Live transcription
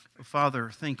Father,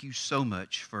 thank you so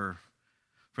much for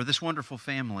this wonderful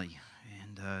family.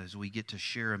 And as we get to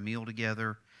share a meal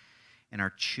together, and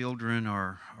our children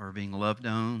are being loved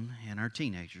on, and our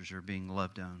teenagers are being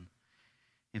loved on.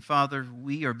 And Father,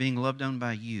 we are being loved on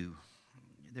by you.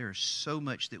 There is so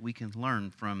much that we can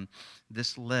learn from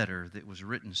this letter that was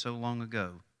written so long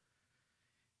ago,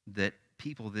 that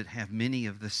people that have many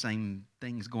of the same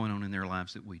things going on in their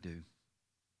lives that we do,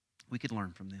 we could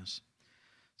learn from this.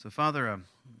 So, Father, I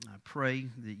pray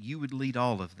that you would lead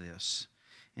all of this,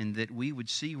 and that we would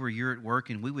see where you're at work,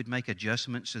 and we would make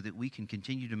adjustments so that we can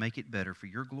continue to make it better for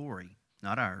your glory,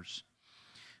 not ours,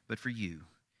 but for you.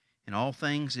 And all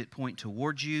things that point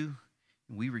towards you,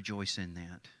 and we rejoice in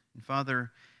that. And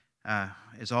Father,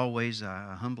 as always,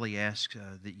 I humbly ask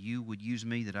that you would use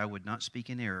me, that I would not speak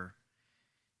in error.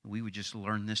 We would just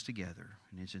learn this together.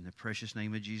 And it's in the precious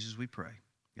name of Jesus we pray.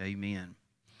 Amen.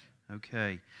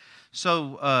 Okay.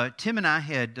 So Tim and I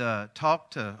had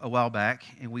talked a while back,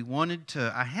 and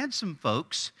I had some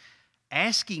folks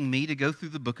asking me to go through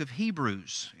the book of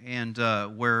Hebrews, and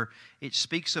where it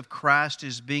speaks of Christ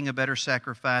as being a better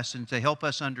sacrifice, and to help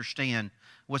us understand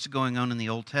what's going on in the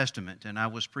Old Testament. And I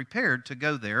was prepared to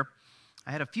go there.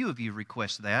 I had a few of you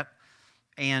request that.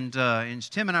 And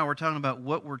Tim and I were talking about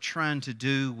what we're trying to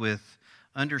do with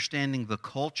understanding the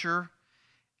culture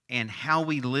and how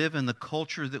we live in the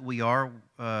culture that we are.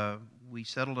 We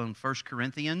settled on 1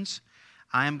 Corinthians.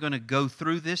 I am going to go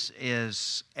through this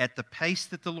as at the pace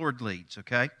that the Lord leads,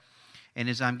 okay? And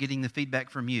as I'm getting the feedback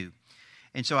from you.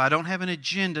 And so I don't have an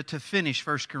agenda to finish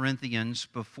 1 Corinthians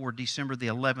before December the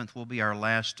 11th will be our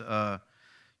last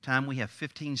time. We have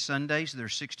 15 Sundays. There are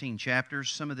 16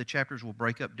 chapters. Some of the chapters will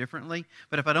break up differently.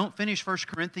 But if I don't finish 1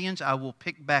 Corinthians, I will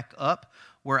pick back up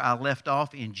where I left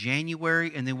off in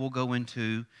January, and then we'll go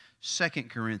into 2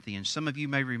 Corinthians. Some of you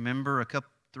may remember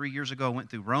 3 years ago I went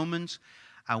through Romans.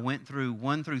 I went through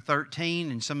 1 through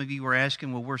 13, and some of you were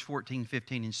asking, well, where's 14,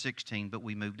 15, and 16? But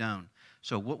we moved on.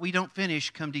 So what we don't finish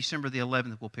come December the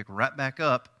 11th, we'll pick right back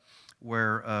up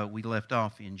where we left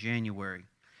off in January.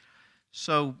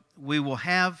 So we will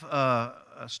have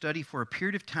a study for a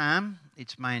period of time.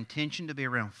 It's my intention to be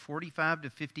around 45 to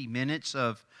 50 minutes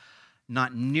of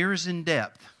not near as in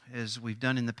depth as we've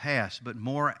done in the past, but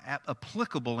more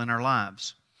applicable in our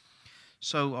lives.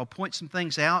 So I'll point some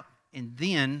things out, and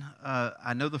then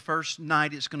I know the first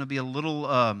night it's going to be a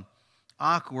little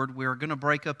awkward. We're going to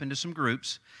break up into some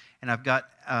groups, and I've got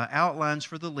outlines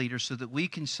for the leaders so that we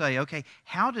can say, okay,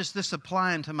 how does this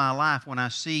apply into my life when I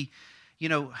see,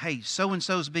 hey,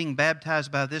 so-and-so's being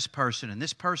baptized by this person, and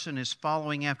this person is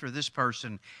following after this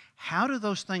person. How do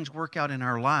those things work out in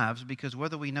our lives? Because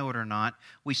whether we know it or not,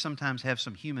 we sometimes have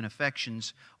some human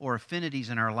affections or affinities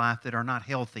in our life that are not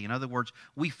healthy. In other words,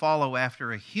 we follow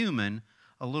after a human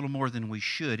a little more than we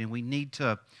should, and we need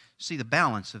to see the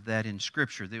balance of that in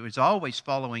Scripture. That it's always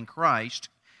following Christ,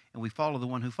 and we follow the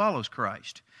one who follows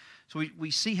Christ. So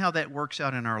we see how that works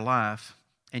out in our life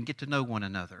and get to know one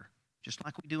another. Just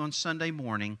like we do on Sunday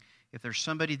morning, if there's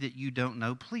somebody that you don't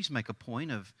know, please make a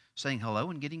point of saying hello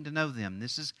and getting to know them.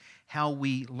 This is how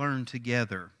we learn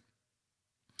together.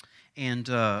 And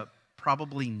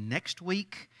probably next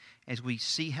week, as we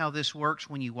see how this works,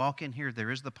 when you walk in here, there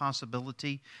is the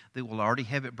possibility that we'll already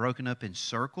have it broken up in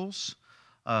circles.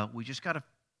 We just got to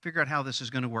figure out how this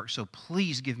is going to work. So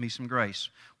please give me some grace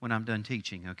when I'm done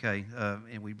teaching, okay?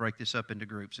 And we break this up into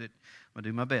groups. I'm going to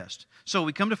do my best. So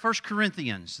we come to 1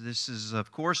 Corinthians. This is,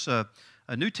 of course, a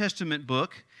New Testament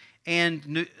book.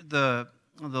 And the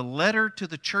letter to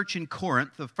the church in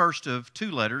Corinth, the first of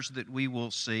two letters that we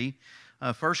will see,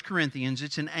 1 Corinthians,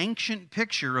 it's an ancient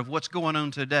picture of what's going on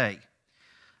today.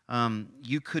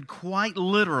 You could quite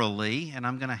literally, and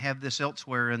I'm going to have this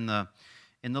elsewhere in the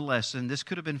lesson, this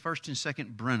could have been 1st and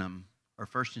 2nd Brenham, or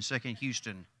 1st and 2nd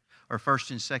Houston, or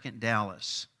 1st and 2nd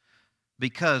Dallas.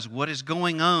 Because what is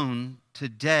going on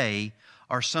today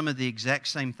are some of the exact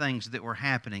same things that were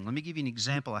happening. Let me give you an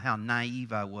example of how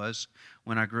naive I was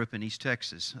when I grew up in East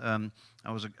Texas.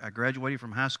 I graduated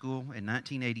from high school in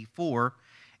 1984,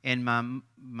 and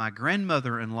my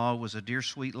grandmother-in-law was a dear,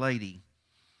 sweet lady.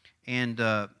 And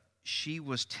she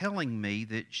was telling me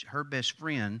that her best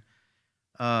friend,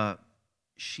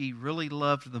 she really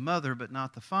loved the mother but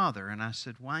not the father. And I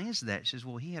said, why is that? She says,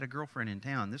 well, he had a girlfriend in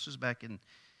town. This was back in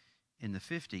the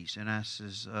 50s. And I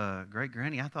says, great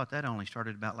granny, I thought that only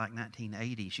started about like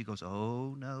 1980. She goes,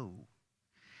 oh, no.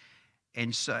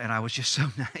 And I was just so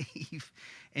naive.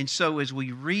 And so as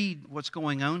we read what's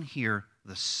going on here,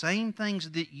 the same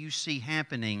things that you see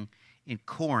happening in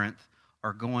Corinth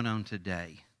are going on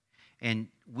today. And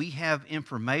we have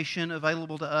information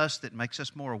available to us that makes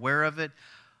us more aware of it,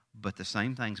 but the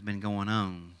same thing's been going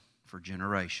on for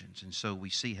generations. And so we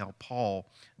see how Paul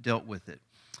dealt with it.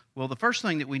 Well, the first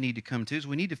thing that we need to come to is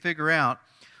we need to figure out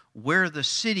where the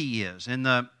city is. And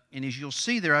as you'll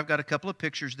see there, I've got a couple of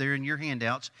pictures there in your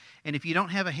handouts. And if you don't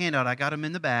have a handout, I got them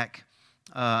in the back,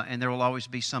 and there will always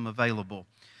be some available.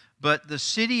 But the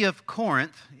city of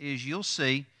Corinth, as you'll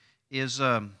see, is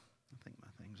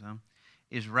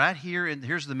is right here. And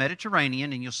here's the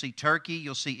Mediterranean, and you'll see Turkey,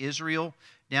 you'll see Israel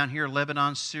down here,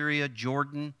 Lebanon, Syria,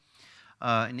 Jordan,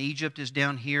 and Egypt is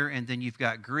down here, and then you've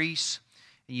got Greece,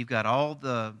 and you've got all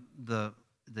the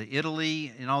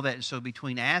Italy and all that. And so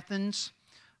between Athens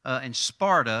and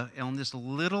Sparta, on this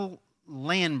little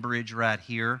land bridge right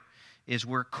here, is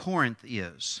where Corinth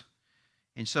is.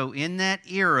 And so in that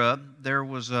era, there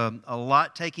was a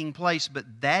lot taking place, but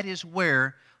that is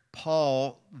where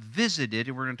Paul visited,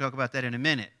 and we're going to talk about that in a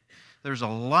minute. There's a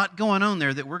lot going on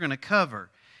there that we're going to cover.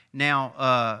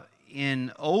 Now,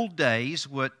 in old days,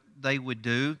 what they would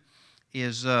do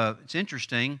is, it's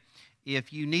interesting,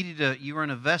 if you were in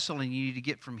a vessel and you needed to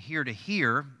get from here to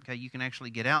here, okay, you can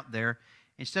actually get out there.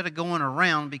 Instead of going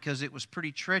around, because it was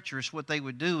pretty treacherous, what they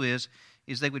would do is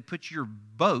they would put your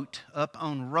boat up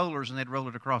on rollers and they'd roll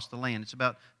it across the land. It's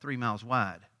about 3 miles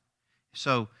wide.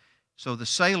 So the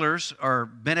sailors are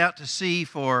been out to sea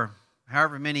for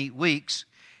however many weeks,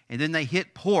 and then they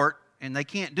hit port, and they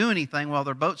can't do anything while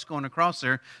their boat's going across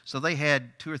there, so they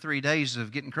had 2 or 3 days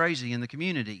of getting crazy in the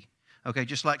community. Okay,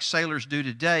 just like sailors do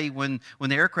today when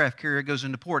the aircraft carrier goes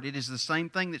into port. It is the same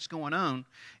thing that's going on.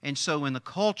 And so in the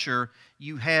culture,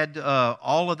 you had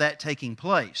all of that taking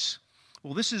place.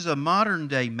 Well, this is a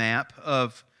modern-day map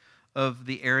of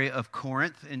the area of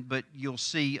Corinth, but you'll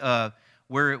see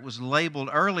where it was labeled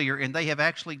earlier, and they have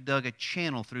actually dug a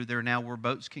channel through there now where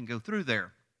boats can go through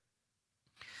there.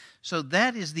 So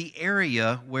that is the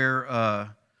area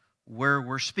where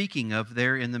we're speaking of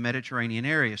there in the Mediterranean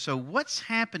area. So what's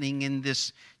happening in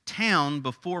this town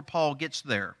before Paul gets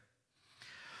there?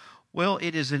 Well,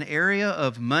 it is an area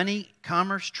of money,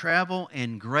 commerce, travel,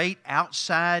 and great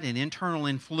outside and internal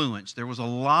influence. There was a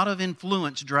lot of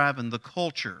influence driving the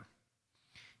culture.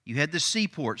 You had the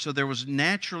seaport, so there was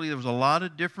a lot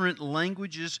of different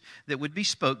languages that would be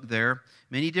spoke there,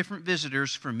 many different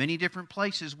visitors from many different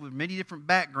places with many different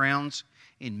backgrounds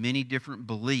and many different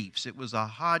beliefs. It was a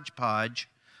hodgepodge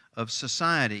of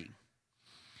society.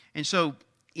 And so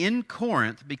in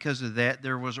Corinth, because of that,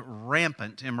 there was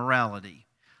rampant immorality.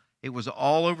 It was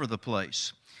all over the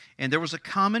place. And there was a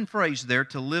common phrase there: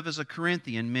 to live as a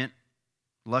Corinthian meant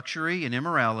luxury and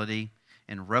immorality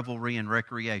and revelry and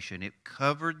recreation. It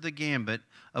covered the gambit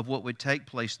of what would take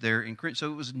place there in Corinth.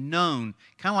 So it was known,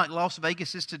 kind of like Las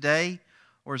Vegas is today,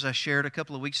 or as I shared a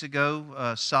couple of weeks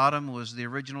ago, Sodom was the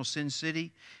original sin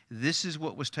city. This is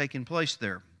what was taking place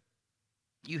there.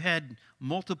 You had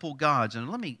multiple gods, and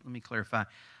let me clarify.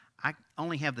 I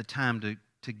only have the time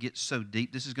to get so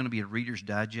deep. This is going to be a Reader's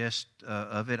Digest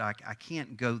of it. I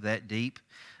can't go that deep.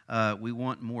 We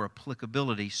want more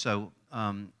applicability, so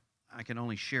I can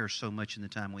only share so much in the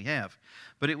time we have.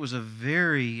 But it was a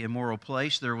very immoral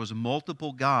place. There was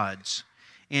multiple gods.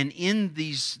 And in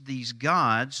these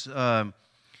gods,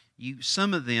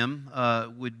 some of them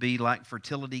would be like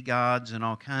fertility gods and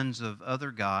all kinds of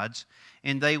other gods.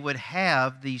 And they would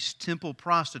have these temple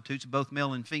prostitutes, both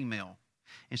male and female.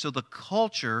 And so the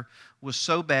culture was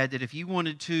so bad that if you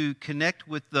wanted to connect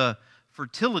with the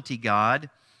fertility god,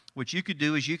 what you could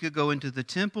do is you could go into the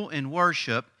temple and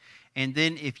worship. And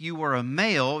then if you were a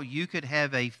male, you could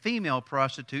have a female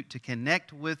prostitute to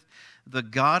connect with the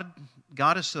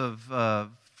goddess of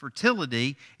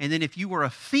fertility. And then if you were a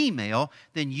female,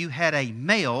 then you had a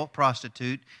male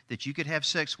prostitute that you could have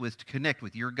sex with to connect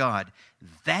with your God.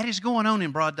 That is going on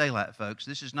in broad daylight, folks.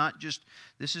 This is not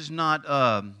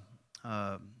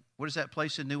what is that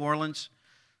place in New Orleans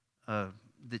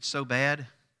that's so bad?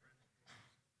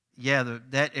 Yeah,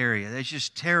 that area. That's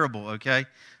just terrible, okay?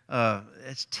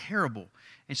 It's terrible.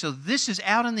 And so this is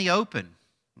out in the open,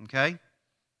 okay?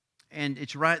 And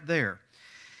it's right there.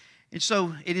 And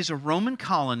so it is a Roman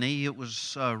colony. It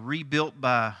was rebuilt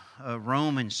by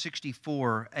Rome in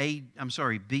 64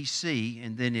 BC,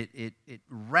 and then it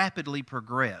rapidly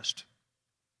progressed.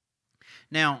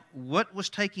 Now, what was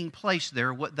taking place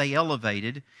there, what they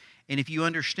elevated, and if you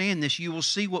understand this, you will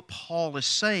see what Paul is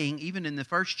saying, even in the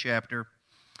first chapter,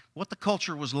 what the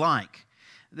culture was like.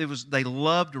 They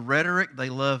loved rhetoric, they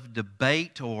loved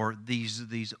debate, or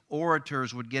these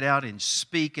orators would get out and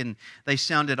speak, and they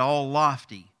sounded all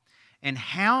lofty. And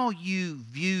how you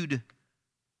viewed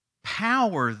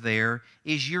power there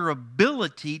is your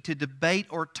ability to debate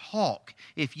or talk.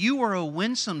 If you were a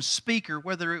winsome speaker,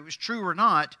 whether it was true or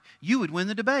not, you would win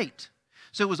the debate.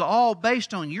 So it was all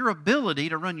based on your ability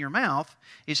to run your mouth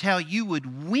is how you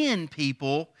would win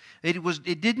people.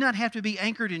 It did not have to be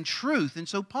anchored in truth. And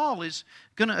so Paul is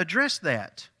going to address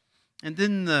that. And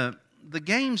then the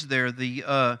games there,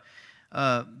 the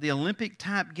Olympic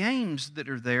type games that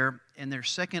are there, and they're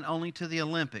second only to the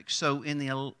Olympics. So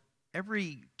in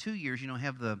every 2 years,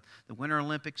 have the Winter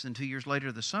Olympics, and 2 years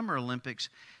later the Summer Olympics.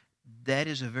 That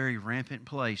is a very rampant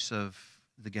place of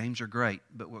the games are great,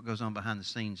 but what goes on behind the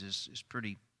scenes is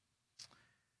pretty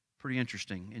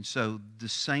interesting. And so the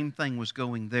same thing was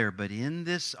going there, but in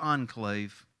this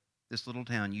enclave, this little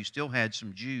town, you still had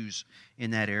some Jews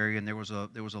in that area, and there was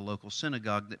a local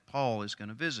synagogue that Paul is going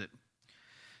to visit.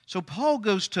 So Paul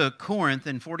goes to Corinth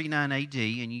in 49 AD,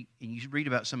 and you read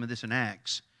about some of this in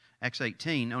Acts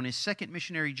 18, on his second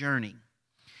missionary journey.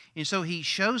 And so he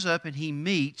shows up and he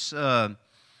meets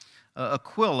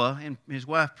Aquila and his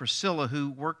wife Priscilla,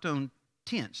 who worked on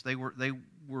tents. They were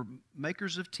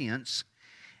makers of tents.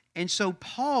 And so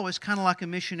Paul is kind of like a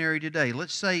missionary today.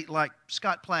 Let's say like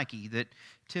Scott Plackey that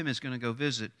Tim is going to go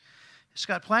visit.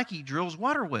 Scott Plackey drills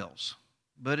water wells.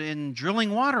 But in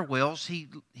drilling water wells, he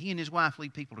and his wife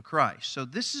lead people to Christ. So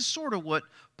this is sort of what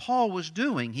Paul was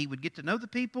doing. He would get to know the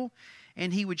people,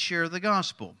 and he would share the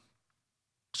gospel.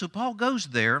 So Paul goes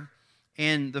there,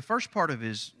 and the first part of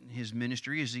his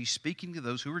ministry is he's speaking to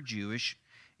those who are Jewish,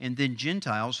 and then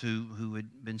Gentiles who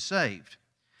had been saved.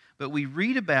 But we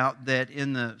read about that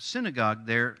in the synagogue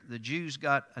there, the Jews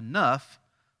got enough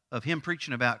of him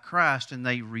preaching about Christ, and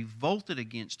they revolted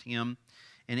against him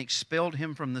and expelled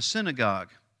him from the synagogue.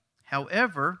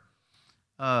 However,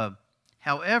 the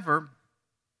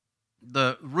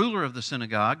ruler of the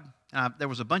synagogue, there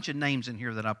was a bunch of names in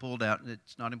here that I pulled out, and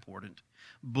it's not important,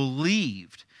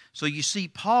 believed. So you see,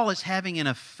 Paul is having an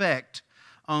effect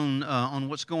on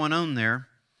what's going on there.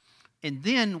 And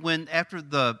then after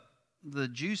the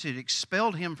Jews had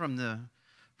expelled him from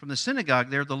the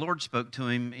synagogue there, the Lord spoke to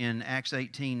him in Acts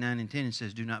 18, 9 and 10 and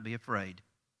says, "Do not be afraid."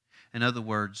 In other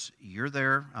words, you're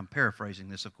there, I'm paraphrasing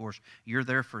this, of course, you're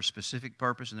there for a specific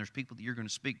purpose, and there's people that you're going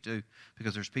to speak to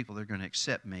because there's people that are going to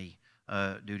accept me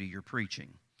due to your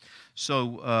preaching.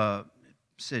 So,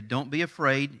 said, don't be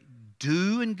afraid,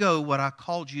 do and go what I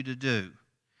called you to do.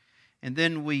 And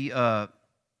then is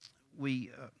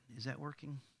that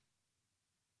working?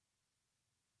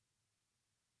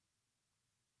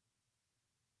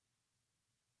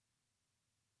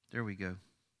 There we go.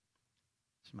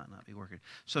 This might not be working.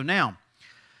 So now,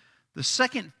 the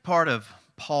second part of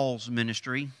Paul's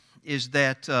ministry is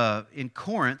that in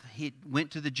Corinth, he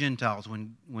went to the Gentiles.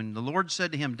 When the Lord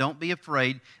said to him, don't be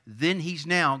afraid, then he's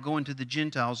now going to the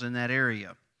Gentiles in that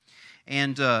area.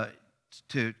 And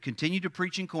to continue to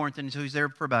preach in Corinth, and so he's there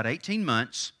for about 18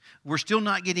 months. We're still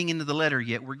not getting into the letter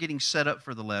yet. We're getting set up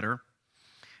for the letter.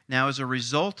 Now, as a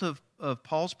result of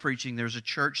Paul's preaching, there's a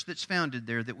church that's founded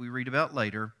there that we read about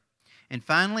later. And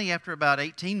finally, after about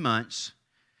 18 months,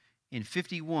 in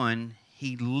 51,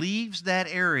 he leaves that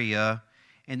area,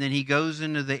 and then he goes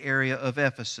into the area of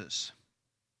Ephesus.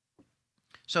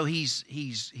 So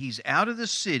he's out of the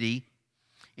city,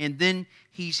 and then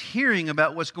he's hearing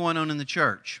about what's going on in the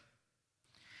church.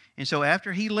 And so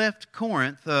after he left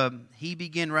Corinth, he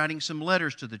began writing some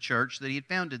letters to the church that he had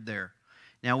founded there.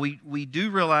 Now, we do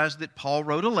realize that Paul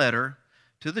wrote a letter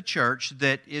to the church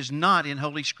that is not in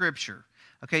Holy Scripture.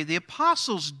 Okay, the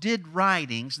apostles did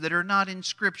writings that are not in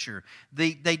Scripture.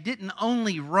 They didn't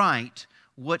only write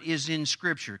what is in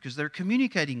Scripture because they're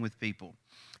communicating with people.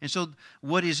 And so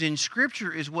what is in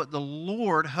Scripture is what the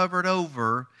Lord hovered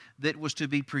over that was to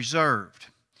be preserved.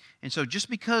 And so just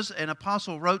because an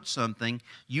apostle wrote something,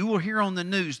 you will hear on the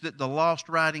news that the lost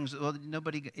writings, well,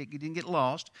 it didn't get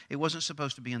lost. It wasn't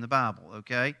supposed to be in the Bible,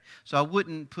 okay? So I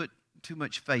wouldn't put too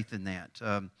much faith in that.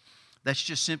 That's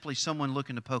just simply someone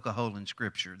looking to poke a hole in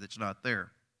Scripture that's not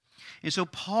there. And so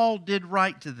Paul did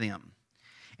write to them.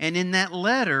 And in that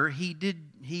letter,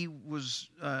 he was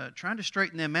trying to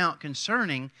straighten them out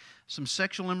concerning some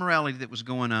sexual immorality that was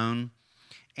going on.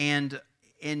 And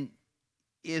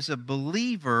as a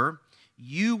believer,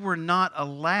 you were not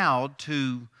allowed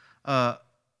to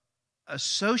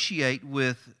associate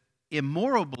with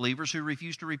immoral believers who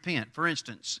refuse to repent. For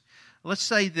instance, let's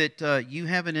say that you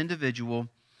have an individual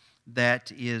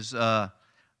that is, and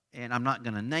I'm not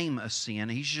going to name a sin,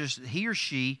 he or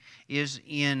she is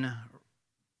in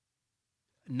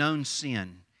known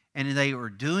sin, and they are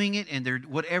doing it, and they're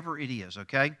whatever it is,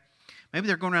 okay? Maybe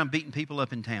they're going around beating people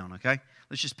up in town, okay?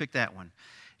 Let's just pick that one,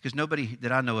 because nobody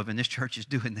that I know of in this church is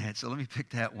doing that, so let me pick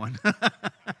that one.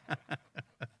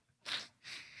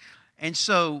 And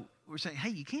so we're saying,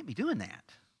 hey, you can't be doing that.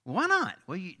 Well, why not?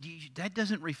 Well, that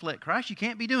doesn't reflect Christ. You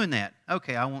can't be doing that.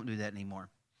 Okay, I won't do that anymore.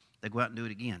 They go out and do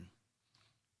it again.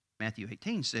 Matthew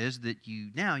 18 says that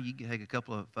you take a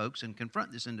couple of folks and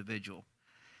confront this individual.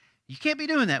 You can't be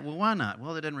doing that. Well, why not?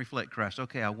 Well, that doesn't reflect Christ.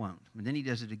 Okay, I won't. And then he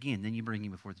does it again. Then you bring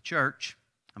him before the church.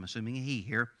 I'm assuming a he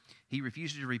here. He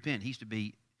refuses to repent. He's to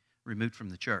be removed from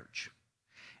the church.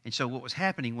 And so what was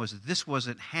happening was that this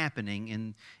wasn't happening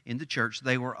in the church.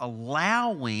 They were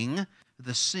allowing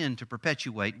the sin to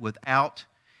perpetuate without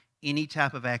any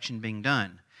type of action being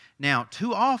done. Now,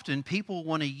 too often people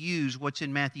want to use what's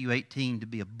in Matthew 18 to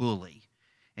be a bully.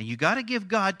 And you got to give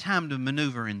God time to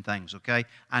maneuver in things, okay?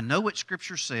 I know what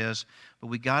Scripture says, but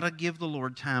we got to give the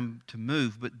Lord time to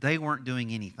move, but they weren't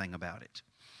doing anything about it.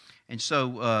 And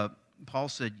so Paul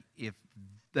said, if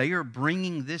they are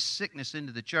bringing this sickness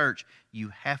into the church,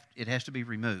 it has to be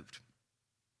removed.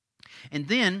 And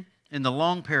then, in the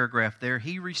long paragraph there,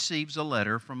 he receives a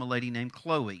letter from a lady named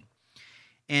Chloe.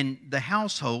 And the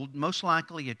household, most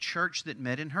likely a church that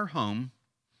met in her home,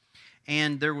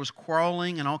 and there was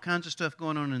quarreling and all kinds of stuff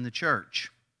going on in the church.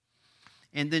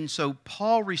 And then so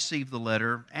Paul received the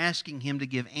letter asking him to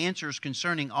give answers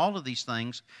concerning all of these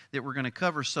things that we're going to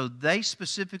cover. So they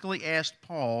specifically asked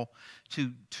Paul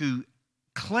to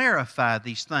clarify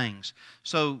these things.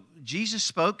 So Jesus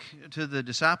spoke to the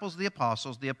disciples, the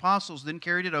apostles. The apostles then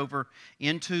carried it over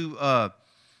into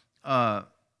the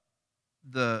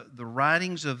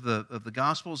writings of the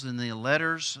Gospels and the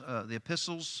letters, the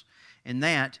epistles, and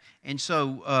that. And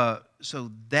so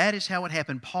that is how it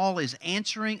happened. Paul is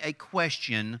answering a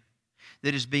question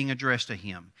that is being addressed to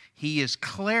him. He is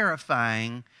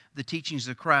clarifying the teachings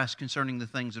of Christ concerning the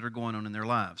things that are going on in their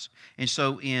lives. And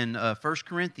so in 1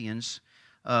 Corinthians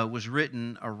was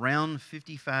written around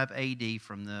 55 A.D.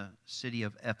 from the city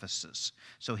of Ephesus.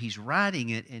 So he's writing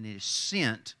it, and it is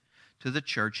sent to the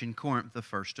church in Corinth, the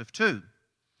first of two.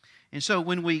 And so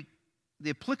the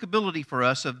applicability for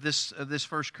us of this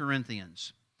 1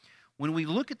 Corinthians, when we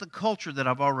look at the culture that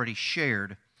I've already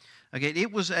shared, okay,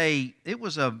 it was a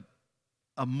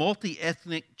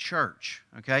multi-ethnic church,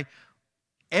 okay?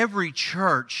 Every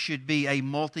church should be a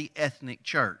multi-ethnic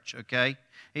church, okay?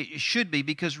 It should be,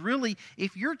 because really,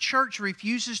 if your church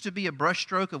refuses to be a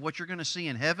brushstroke of what you're going to see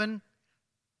in heaven,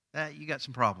 you got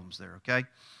some problems there, okay?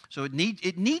 So it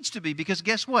needs to be, because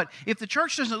guess what? If the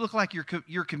church doesn't look like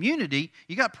your community,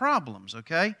 you got problems,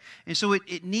 okay? And so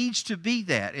it needs to be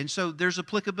that. And so there's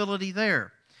applicability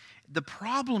there. The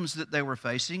problems that they were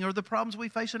facing are the problems we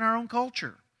face in our own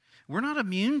culture. We're not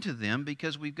immune to them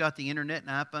because we've got the internet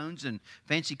and iPhones and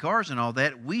fancy cars and all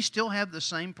that. We still have the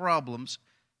same problems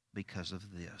because of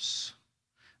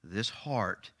this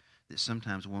heart that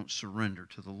sometimes won't surrender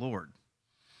to the Lord.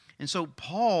 And so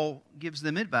Paul gives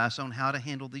them advice on how to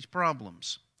handle these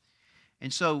problems.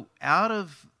 And so out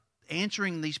of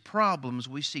answering these problems,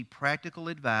 we see practical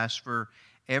advice for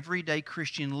everyday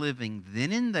Christian living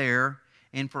then and there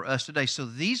and for us today. So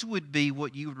these would be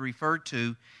what you would refer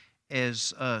to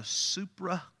as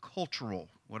supracultural.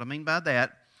 What I mean by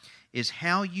that is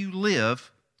how you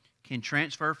live can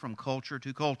transfer from culture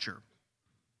to culture.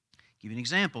 Give you an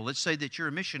example. Let's say that you're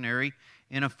a missionary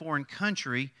in a foreign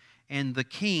country and the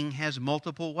king has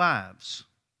multiple wives.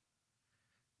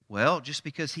 Well, just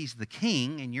because he's the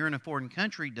king and you're in a foreign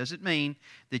country doesn't mean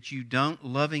that you don't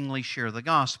lovingly share the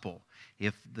gospel.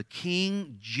 If the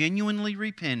king genuinely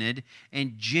repented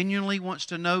and genuinely wants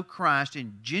to know Christ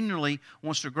and genuinely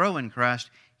wants to grow in Christ,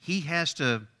 we've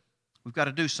got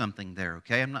to do something there,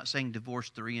 okay? I'm not saying divorce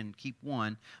 3 and keep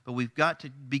 1, but we've got to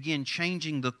begin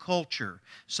changing the culture.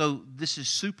 So this is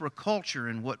supraculture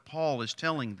in what Paul is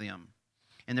telling them.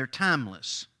 And they're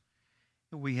timeless.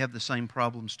 We have the same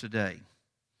problems today.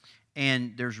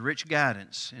 And there's rich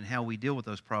guidance in how we deal with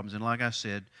those problems. And like I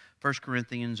said, 1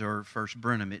 Corinthians or 1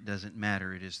 Brenham, it doesn't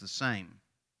matter. It is the same.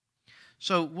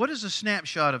 So what is a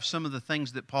snapshot of some of the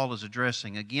things that Paul is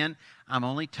addressing? Again, I'm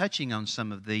only touching on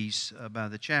some of these by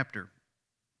the chapter.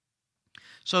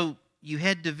 So you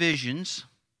had divisions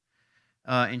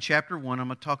in chapter 1. I'm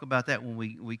going to talk about that when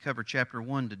we cover chapter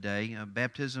 1 today.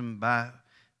 Baptism by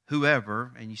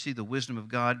whoever, and you see the wisdom of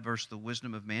God versus the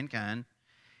wisdom of mankind.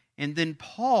 And then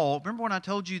Paul, remember when I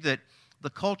told you that the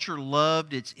culture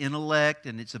loved its intellect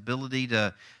and its ability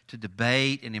to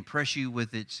debate and impress you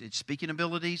with its speaking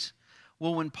abilities?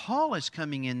 Well, when Paul is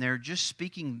coming in there just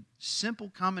speaking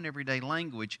simple, common, everyday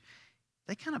language,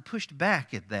 they kind of pushed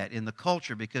back at that in the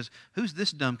culture because who's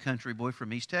this dumb country boy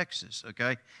from East Texas,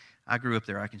 okay? I grew up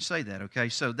there, I can say that, okay?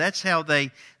 So that's how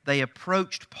they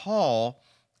approached Paul.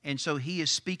 And so he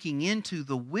is speaking into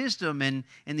the wisdom and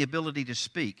the ability to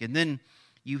speak. And then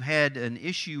you had an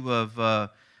issue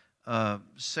of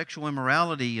sexual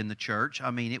immorality in the church.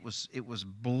 I mean, it was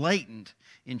blatant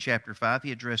in chapter 5.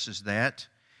 He addresses that.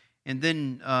 And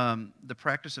then the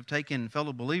practice of taking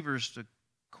fellow believers to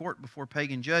court before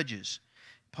pagan judges.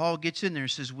 Paul gets in there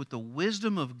and says, with the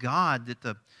wisdom of God,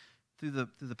 that through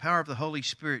the power of the Holy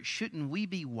Spirit, shouldn't we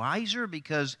be wiser?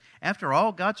 Because after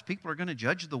all, God's people are going to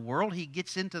judge the world. He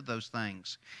gets into those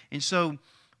things. And so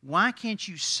why can't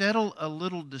you settle a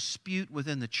little dispute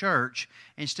within the church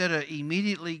instead of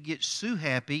immediately get sue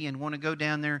happy and want to go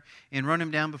down there and run him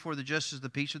down before the justice of the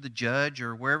peace or the judge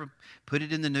or wherever, put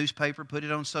it in the newspaper, put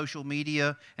it on social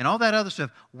media, and all that other stuff?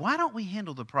 Why don't we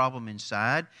handle the problem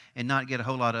inside and not get a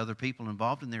whole lot of other people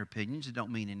involved in their opinions that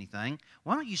don't mean anything?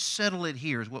 Why don't you settle it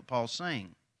here, is what Paul's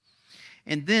saying.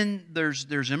 And then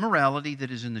there's immorality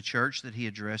that is in the church that he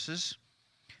addresses.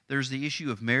 There's the issue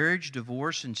of marriage,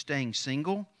 divorce, and staying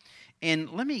single. And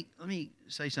let me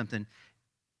say something.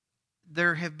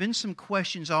 There have been some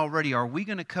questions already. Are we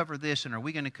going to cover this, and are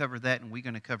we going to cover that, and are we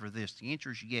going to cover this? The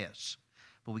answer is yes,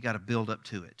 but we got to build up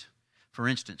to it. For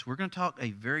instance, we're going to talk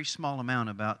a very small amount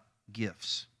about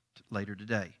gifts later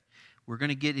today. We're going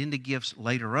to get into gifts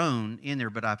later on in there,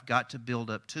 but I've got to build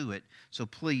up to it. So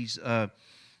please,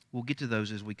 we'll get to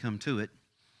those as we come to it.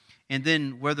 And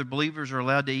then whether believers are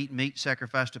allowed to eat meat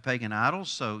sacrificed to pagan idols.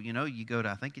 So, you go to,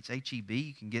 I think it's HEB,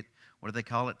 you can get, what do they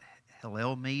call it,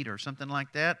 halal meat or something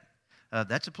like that.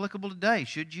 That's applicable today.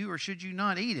 Should you or should you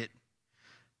not eat it?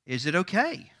 Is it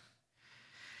okay?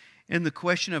 And the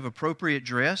question of appropriate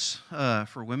dress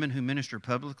for women who minister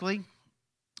publicly.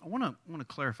 I want to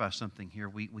clarify something here.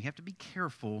 We have to be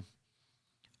careful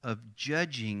of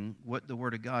judging what the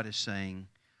Word of God is saying,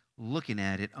 looking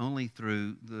at it only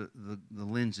through the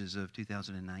lenses of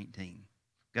 2019.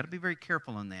 Got to be very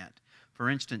careful on that. For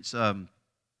instance,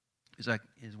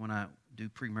 is when I do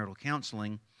premarital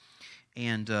counseling,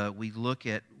 and we look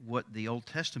at what the Old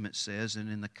Testament says,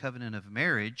 and in the covenant of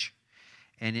marriage,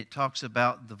 and it talks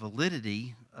about the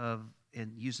validity of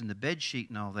and using the bed sheet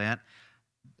and all that.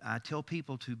 I tell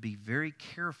people to be very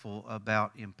careful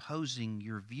about imposing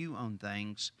your view on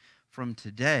things from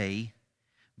today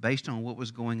based on what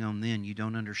was going on then. You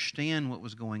don't understand what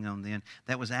was going on then.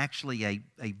 That was actually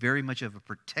a very much of a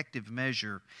protective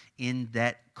measure in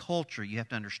that culture. You have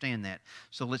to understand that.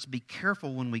 So let's be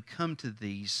careful when we come to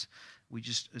these.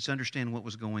 Let's understand what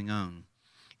was going on.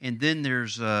 And then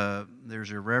there's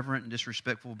irreverent and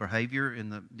disrespectful behavior in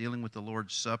the dealing with the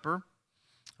Lord's Supper.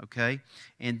 Okay?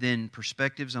 And then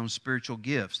perspectives on spiritual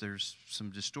gifts. There's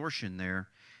some distortion there.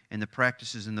 And the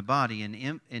practices in the body.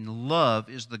 And love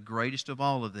is the greatest of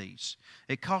all of these.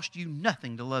 It costs you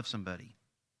nothing to love somebody.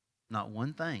 Not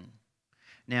one thing.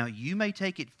 Now, you may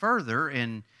take it further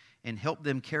and help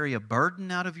them carry a burden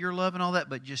out of your love and all that,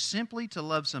 but just simply to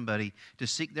love somebody, to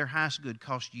seek their highest good,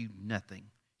 costs you nothing.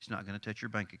 It's not going to touch your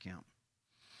bank account.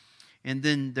 And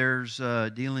then there's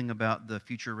dealing about the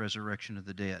future resurrection of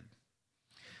the dead.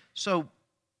 So,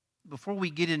 before we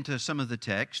get into some of the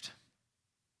text,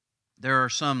 there are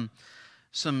some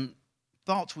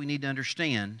thoughts we need to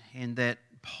understand, and that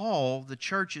Paul, the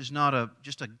church, is not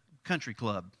just a country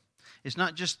club. It's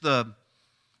not just the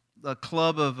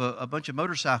club of a bunch of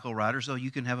motorcycle riders, though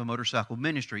you can have a motorcycle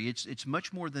ministry. It's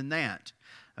much more than that,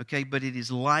 okay? But it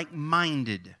is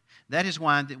like-minded. That is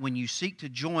why that when you seek to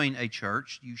join a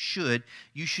church, you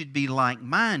should be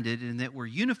like-minded, and that we're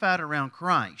unified around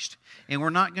Christ. And we're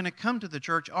not going to come to the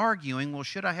church arguing, well,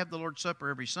 should I have the Lord's Supper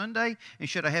every Sunday? And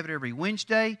should I have it every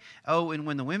Wednesday? Oh, and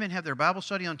when the women have their Bible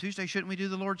study on Tuesday, shouldn't we do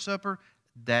the Lord's Supper?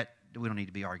 That we don't need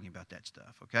to be arguing about that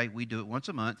stuff, okay? We do it once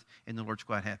a month, and the Lord's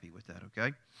quite happy with that,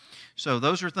 okay? So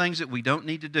those are things that we don't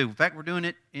need to do. In fact, we're doing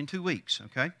it in 2 weeks,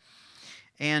 okay?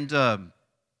 And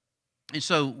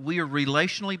so we are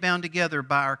relationally bound together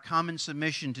by our common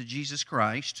submission to Jesus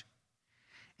Christ,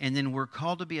 and then we're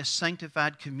called to be a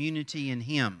sanctified community in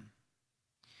Him.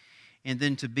 And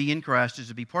then to be in Christ is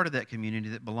to be part of that community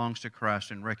that belongs to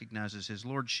Christ and recognizes His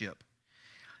Lordship.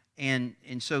 And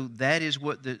so that is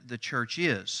what the church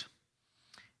is.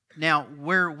 Now,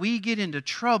 where we get into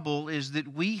trouble is that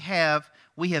we have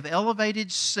elevated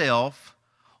self,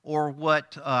 or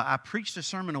what I preached a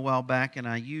sermon a while back, and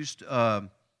I used.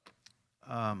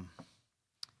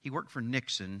 He worked for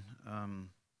Nixon.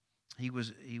 He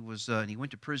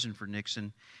went to prison for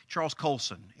Nixon. Charles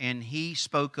Colson, and he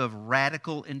spoke of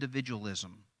radical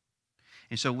individualism.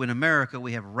 And so in America,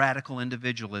 we have radical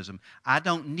individualism. I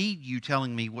don't need you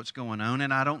telling me what's going on,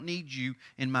 and I don't need you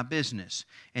in my business.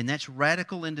 And that's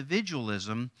radical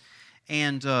individualism.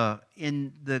 And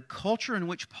in the culture in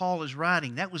which Paul is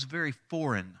writing, that was very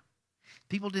foreign.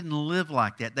 People didn't live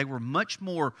like that. They were much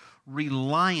more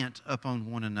reliant upon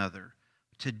one another.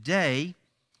 Today,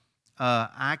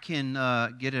 I can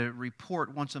get a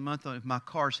report once a month on if my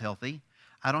car's healthy.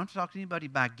 I don't have to talk to anybody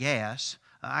about gas.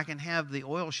 I can have the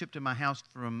oil shipped to my house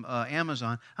from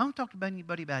Amazon. I don't talk to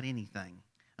anybody about anything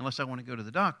unless I want to go to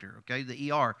the doctor, okay,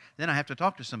 the ER. Then I have to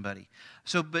talk to somebody.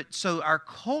 So our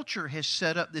culture has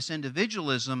set up this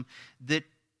individualism that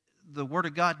the Word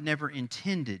of God never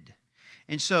intended.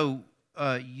 And so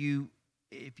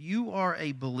if you are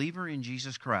a believer in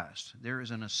Jesus Christ, there is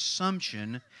an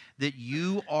assumption that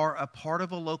you are a part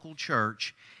of a local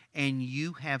church and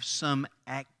you have some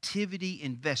activity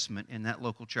investment in that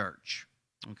local church.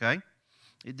 Okay?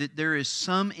 That there is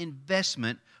some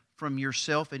investment from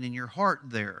yourself and in your heart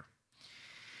there.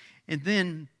 And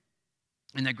then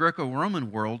in the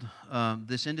Greco-Roman world,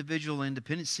 this individual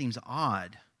independence seems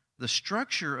odd. The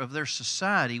structure of their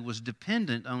society was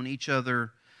dependent on each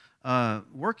other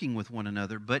working with one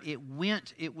another, but it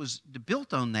was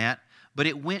built on that, but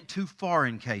it went too far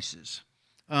in cases.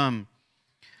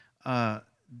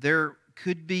 There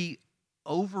could be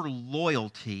over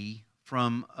loyalty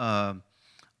from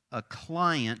a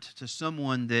client to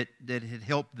someone that had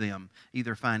helped them,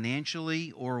 either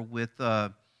financially or with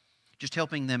just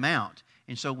helping them out.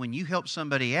 And so when you helped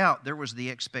somebody out, there was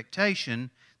the expectation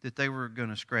that they were going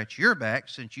to scratch your back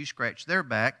since you scratched their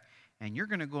back, and you're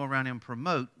going to go around and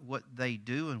promote what they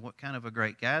do and what kind of a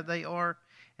great guy they are,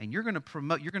 and you're going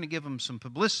to give them some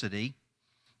publicity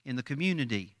in the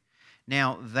community.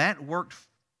 Now, that worked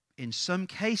in some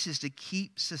cases to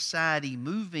keep society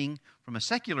moving from a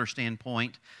secular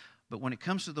standpoint, but when it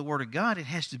comes to the Word of God, it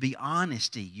has to be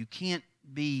honesty. You can't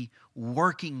be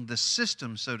working the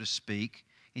system, so to speak,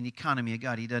 in the economy of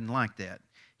God. He doesn't like that.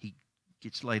 He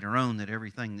gets later on that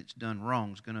everything that's done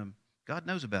wrong is God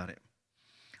knows about it.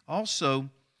 Also,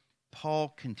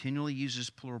 Paul continually uses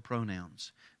plural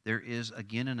pronouns. There is,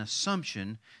 again, an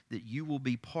assumption that you will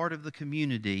be part of the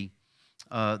community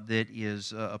that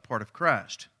is a part of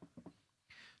Christ.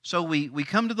 So we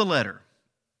come to the letter.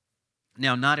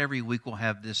 Now, not every week we'll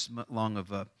have this long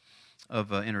of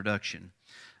a introduction,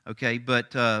 okay?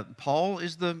 But Paul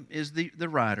is the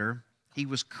writer. He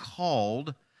was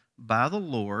called by the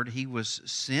Lord. He was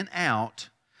sent out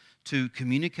to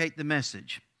communicate the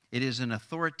message. It is an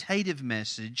authoritative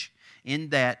message in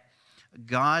that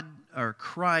God or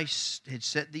Christ had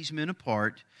set these men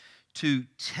apart to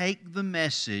take the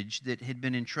message that had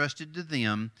been entrusted to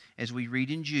them, as we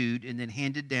read in Jude, and then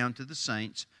handed down to the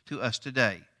saints, to us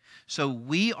today. So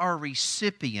we are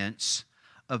recipients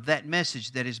of that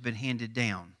message that has been handed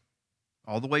down,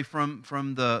 all the way from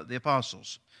the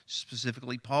apostles,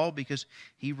 specifically Paul, because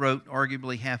he wrote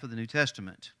arguably half of the New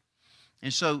Testament.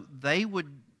 And so they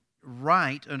would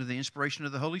write under the inspiration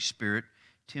of the Holy Spirit.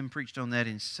 Tim preached on that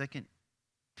in 2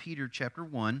 Peter chapter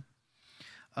 1.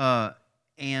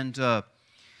 And then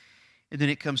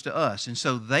it comes to us. And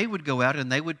so they would go out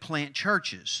and they would plant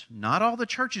churches. Not all the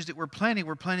churches that were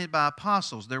planted by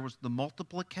apostles. There was the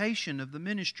multiplication of the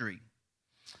ministry.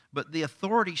 But the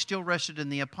authority still rested in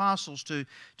the apostles to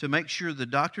make sure the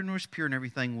doctrine was pure and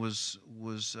everything was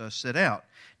set out.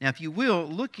 Now, if you will,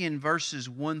 look in verses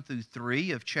 1 through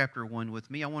 3 of chapter 1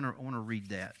 with me. I want to read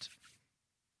that.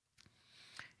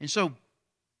 And so,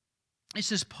 it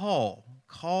says, Paul,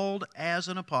 called as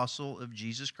an apostle of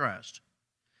Jesus Christ,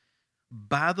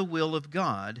 by the will of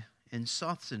God, and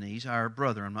Sosthenes, our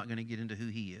brother, I'm not going to get into who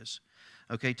he is,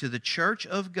 okay, to the church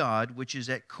of God which is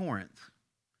at Corinth,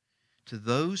 to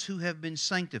those who have been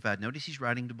sanctified. Notice he's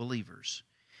writing to believers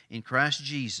in Christ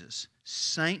Jesus,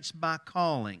 saints by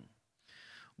calling,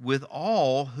 with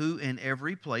all who in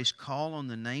every place call on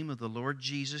the name of the Lord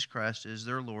Jesus Christ as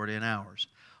their Lord and ours.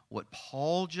 What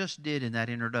Paul just did in that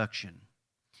introduction,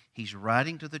 he's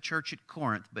writing to the church at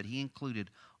Corinth, but he included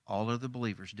all of the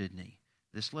believers, didn't he?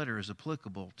 This letter is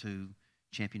applicable to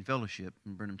Champion Fellowship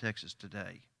in Brenham, Texas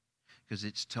today, because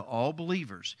it's to all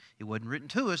believers. It wasn't written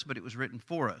to us, but it was written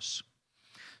for us.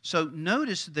 So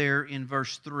notice there in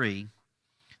verse 3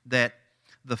 that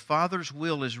the Father's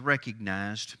will is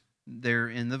recognized there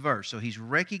in the verse. So he's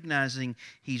referencing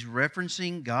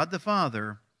God the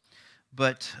Father,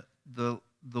 but the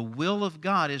will of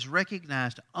God is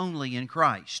recognized only in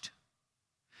Christ.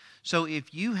 So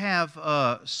if you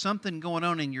have something going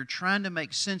on and you're trying to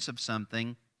make sense of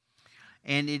something,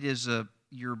 and it is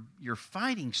you're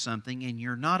fighting something and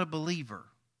you're not a believer,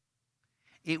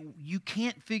 you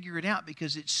can't figure it out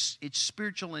because it's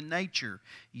spiritual in nature.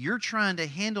 You're trying to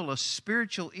handle a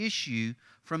spiritual issue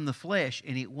from the flesh,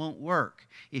 and it won't work.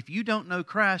 If you don't know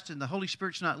Christ and the Holy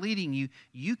Spirit's not leading you,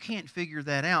 you can't figure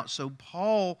that out. So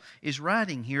Paul is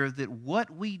writing here that what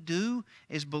we do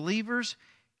as believers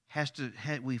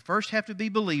we first have to be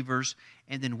believers,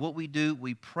 and then what we do,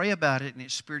 we pray about it, and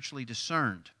it's spiritually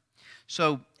discerned.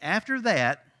 So after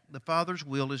that, the Father's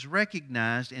will is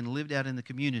recognized and lived out in the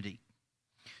community.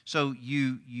 So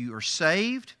you are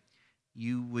saved,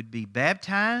 you would be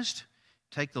baptized,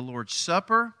 take the Lord's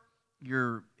Supper,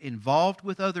 you're involved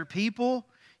with other people,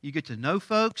 you get to know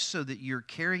folks so that you're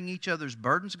carrying each other's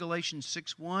burdens, Galatians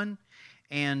 6:1,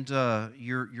 and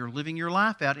you're living your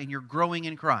life out and you're growing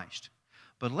in Christ.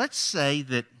 But let's say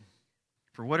that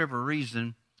for whatever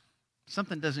reason,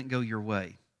 something doesn't go your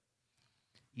way.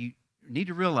 You need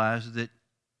to realize that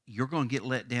you're going to get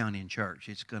let down in church.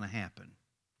 It's going to happen,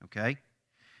 okay?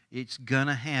 It's going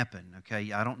to happen,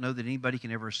 okay? I don't know that anybody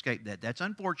can ever escape that. That's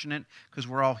unfortunate because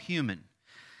we're all human.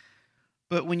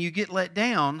 But when you get let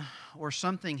down or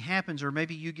something happens or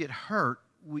maybe you get hurt,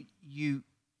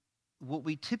 what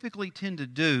we typically tend to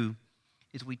do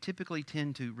is we typically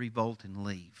tend to revolt and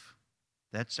leave.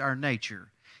 That's our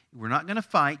nature. We're not going to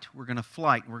fight. We're going to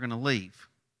flight. We're going to leave.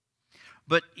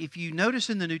 But if you notice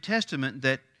in the New Testament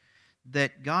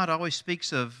that God always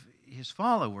speaks of His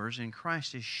followers in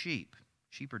Christ as sheep.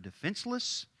 Sheep are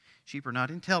defenseless. Sheep are not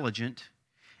intelligent.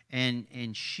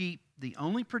 And sheep, the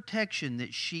only protection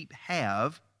that sheep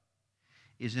have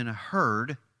is in a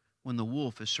herd when the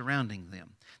wolf is surrounding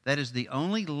them. That is the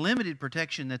only limited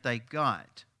protection that they've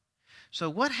got. So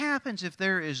what happens if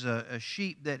there is a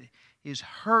sheep that is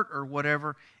hurt or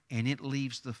whatever and it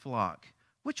leaves the flock?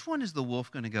 Which one is the wolf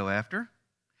going to go after?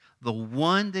 The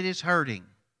one that is hurting.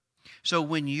 So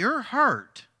when you're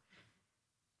hurt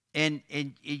and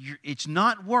it's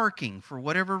not working for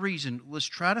whatever reason, let's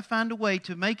try to find a way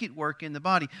to make it work in the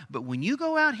body. But when you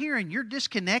go out here and you're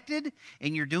disconnected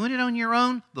and you're doing it on your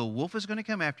own, the wolf is going to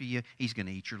come after you. He's going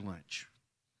to eat your lunch.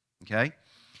 Okay?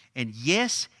 And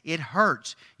yes, it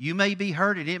hurts. You may be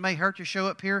hurt and it may hurt to show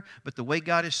up here, but the way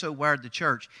God has so wired the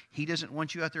church, He doesn't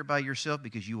want you out there by yourself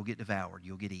because you will get devoured.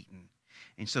 You'll get eaten.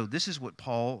 And so this is what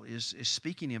Paul is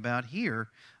speaking about here.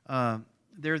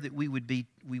 There that we would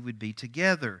be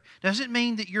together. Doesn't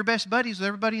mean that you're best buddies with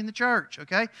everybody in the church,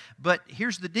 okay? But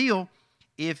here's the deal.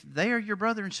 If they are your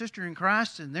brother and sister in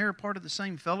Christ and they're a part of the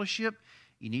same fellowship,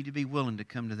 you need to be willing to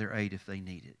come to their aid if they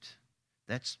need it.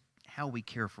 That's how we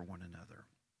care for one another.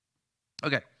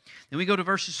 Okay, then we go to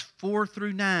verses 4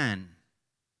 through 9.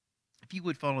 If you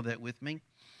would follow that with me.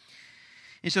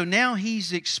 And so now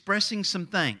he's expressing some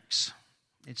thanks.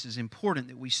 It's as important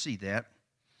that we see that.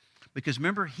 Because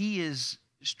remember, he is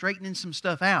straightening some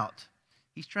stuff out.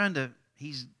 He's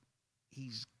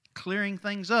clearing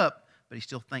things up, but he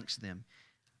still thanks them.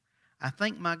 I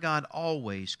thank my God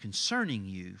always concerning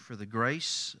you for the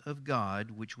grace of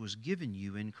God which was given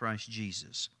you in Christ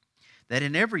Jesus, that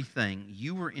in everything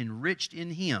you were enriched in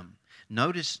Him.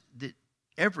 Notice that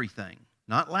everything,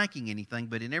 not lacking anything,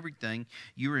 but in everything,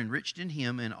 you were enriched in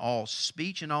Him in all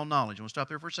speech and all knowledge. I want to stop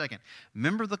there for a second.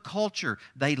 Remember the culture.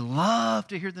 They love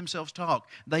to hear themselves talk.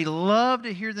 They love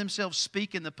to hear themselves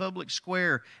speak in the public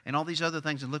square and all these other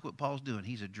things. And look what Paul's doing.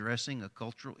 He's addressing a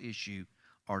cultural issue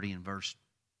already in verse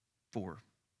 4,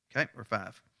 okay, or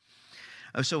 5.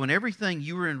 So in everything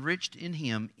you were enriched in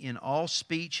Him in all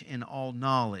speech and all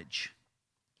knowledge,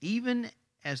 even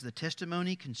as the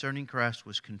testimony concerning Christ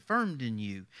was confirmed in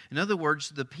you. In other words,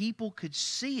 the people could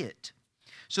see it,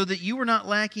 so that you were not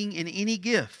lacking in any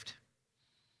gift,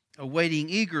 awaiting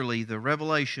eagerly the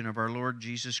revelation of our Lord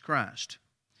Jesus Christ,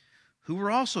 who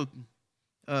will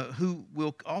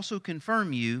also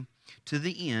confirm you to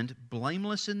the end,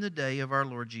 blameless in the day of our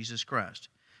Lord Jesus Christ.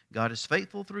 God is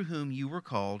faithful, through whom you were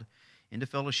called into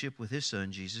fellowship with His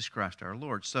Son, Jesus Christ our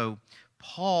Lord. So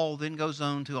Paul then goes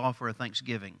on to offer a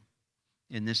thanksgiving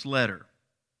in this letter.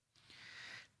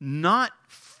 Not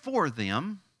for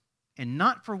them and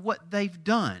not for what they've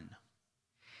done.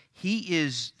 He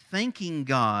is thanking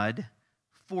God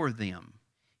for them.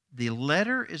 The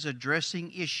letter is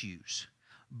addressing issues,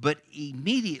 but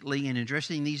immediately in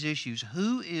addressing these issues,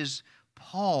 who is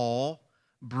Paul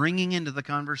bringing into the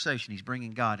conversation? He's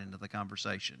bringing God into the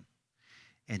conversation.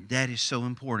 And that is so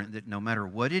important, that no matter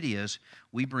what it is,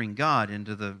 we bring God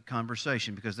into the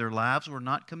conversation, because their lives were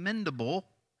not commendable.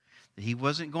 He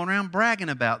wasn't going around bragging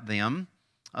about them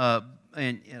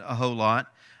and a whole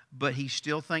lot, but he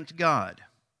still thanked God.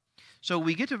 So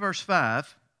we get to verse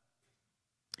 5,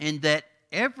 and that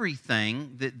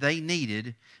everything that they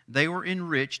needed, they were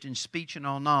enriched in speech and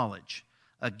all knowledge.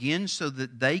 Again, so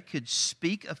that they could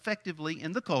speak effectively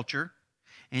in the culture,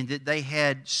 and that they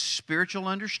had spiritual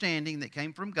understanding that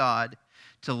came from God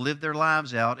to live their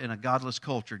lives out in a godless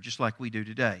culture, just like we do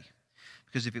today.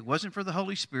 Because if it wasn't for the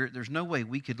Holy Spirit, there's no way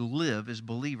we could live as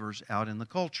believers out in the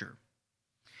culture.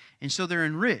 And so they're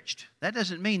enriched. That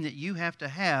doesn't mean that you have to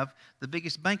have the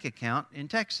biggest bank account in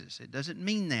Texas. It doesn't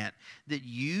mean that.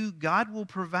 God will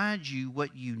provide you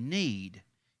what you need.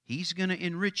 He's going to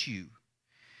enrich you.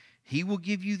 He will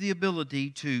give you the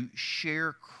ability to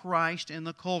share Christ in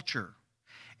the culture.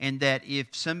 And that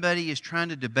if somebody is trying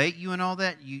to debate you and all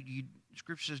that,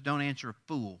 Scripture says don't answer a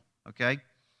fool, okay?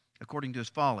 According to his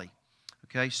folly.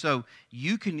 Okay, so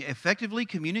you can effectively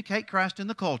communicate Christ in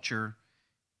the culture,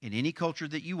 in any culture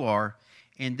that you are,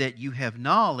 and that you have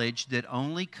knowledge that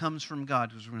only comes from God.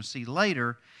 Because we're going to see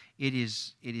later, it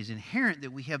is inherent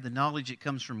that we have the knowledge that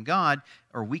comes from God,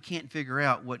 or we can't figure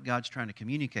out what God's trying to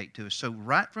communicate to us. So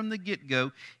right from the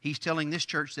get-go, he's telling this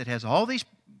church that has all these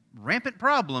rampant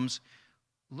problems,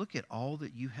 look at all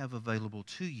that you have available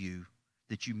to you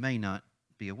that you may not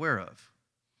be aware of.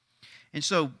 And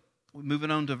so,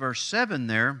 moving on to verse 7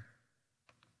 there,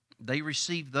 they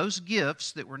received those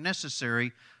gifts that were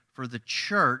necessary for the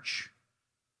church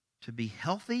to be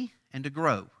healthy and to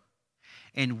grow.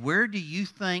 And where do you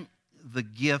think the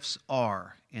gifts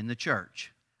are in the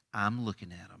church? I'm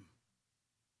looking at them.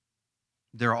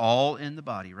 They're all in the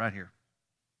body right here.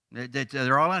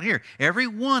 They're all out here. Every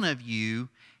one of you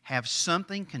have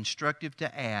something constructive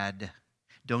to add.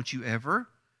 Don't you ever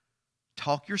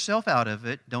talk yourself out of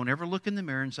it. Don't ever look in the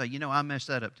mirror and say, I messed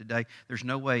that up today. There's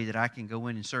no way that I can go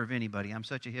in and serve anybody. I'm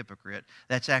such a hypocrite.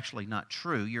 That's actually not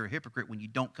true. You're a hypocrite when you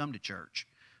don't come to church.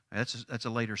 That's a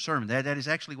later sermon. That is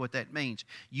actually what that means.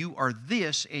 You are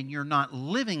this, and you're not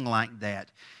living like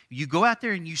that. You go out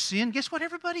there and you sin. Guess what?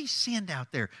 Everybody sinned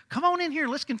out there. Come on in here.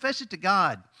 Let's confess it to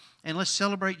God, and let's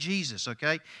celebrate Jesus,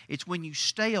 okay? It's when you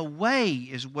stay away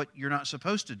is what you're not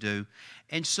supposed to do.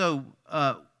 And so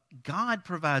God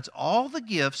provides all the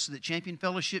gifts that Champion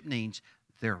Fellowship needs.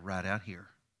 They're right out here.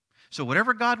 So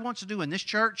whatever God wants to do in this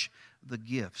church, the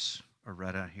gifts are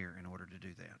right out here in order to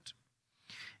do that,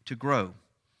 to grow.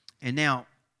 And now,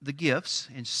 the gifts,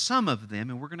 and some of them,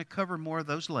 and we're going to cover more of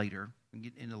those later,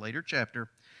 in a later chapter,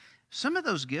 some of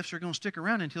those gifts are going to stick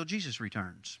around until Jesus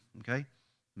returns, okay?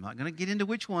 I'm not going to get into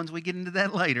which ones. We get into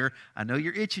that later. I know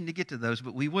you're itching to get to those,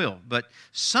 but we will. But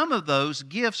some of those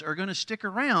gifts are going to stick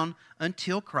around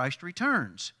until Christ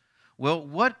returns. Well,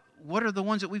 what are the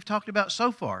ones that we've talked about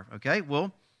so far, okay?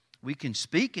 Well, we can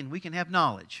speak and we can have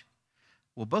knowledge.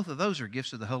 Well, both of those are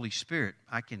gifts of the Holy Spirit.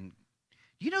 Do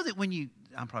you know that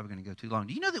I'm probably going to go too long.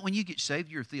 Do you know that when you get saved,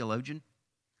 you're a theologian?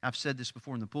 I've said this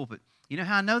before in the pulpit. You know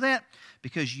how I know that?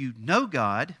 Because you know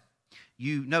God,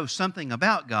 you know something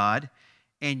about God,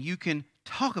 and you can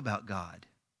talk about God.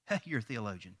 You're a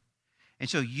theologian. And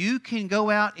so you can go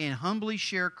out and humbly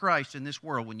share Christ in this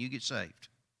world when you get saved.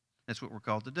 That's what we're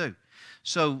called to do.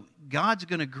 So God's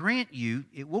going to grant you,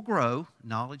 it will grow,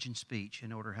 knowledge and speech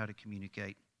in order how to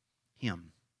communicate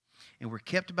Him. And we're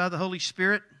kept by the Holy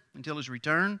Spirit until His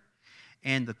return,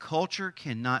 and the culture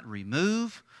cannot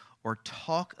remove or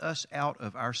talk us out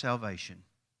of our salvation.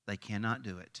 They cannot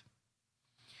do it.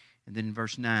 And then in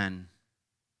verse 9,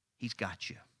 He's got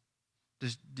you. Do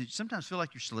you sometimes feel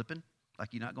like you're slipping?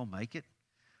 Like you're not going to make it?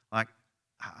 Like,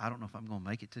 I don't know if I'm going to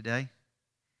make it today?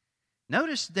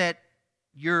 Notice that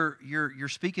you're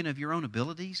speaking of your own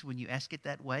abilities when you ask it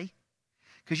that way.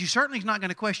 Because you certainly is not going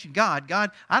to question God.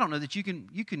 God, I don't know that you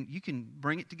can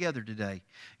bring it together today.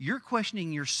 You're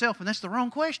questioning yourself, and that's the wrong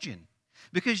question.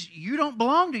 Because you don't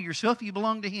belong to yourself, you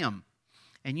belong to Him.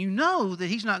 And you know that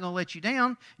He's not going to let you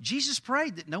down. Jesus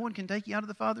prayed that no one can take you out of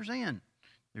the Father's hand.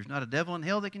 There's not a devil in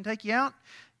hell that can take you out.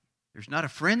 There's not a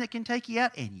friend that can take you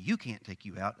out, and you can't take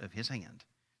you out of His hand.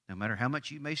 No matter how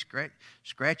much you may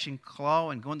scratch and claw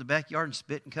and go in the backyard and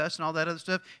spit and cuss and all that other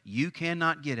stuff, you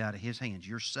cannot get out of His hands.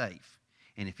 You're safe.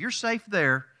 And if you're safe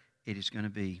there, it is going to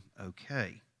be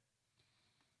okay.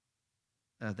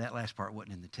 That last part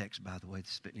wasn't in the text, by the way,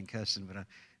 the spitting and cussing,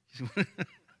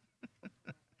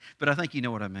 but I think you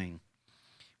know what I mean.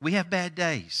 We have bad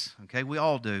days, okay? We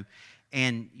all do,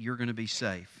 and you're going to be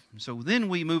safe. So then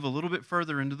we move a little bit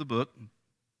further into the book,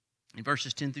 in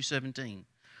verses 10 through 17.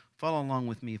 Follow along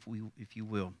with me if you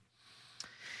will.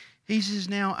 He says,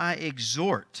 now I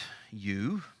exhort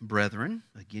you, brethren,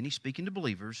 again he's speaking to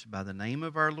believers, by the name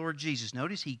of our Lord Jesus.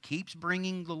 Notice he keeps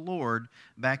bringing the Lord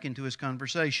back into his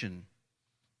conversation.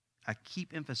 I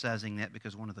keep emphasizing that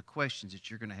because one of the questions that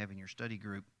you're going to have in your study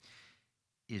group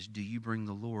is, do you bring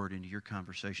the Lord into your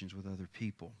conversations with other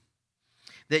people?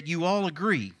 That you all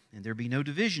agree, and there be no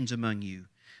divisions among you,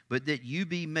 but that you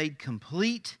be made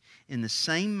complete in the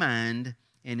same mind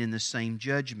and in the same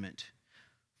judgment.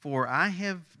 For I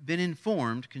have been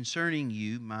informed concerning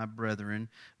you, my brethren,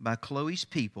 by Chloe's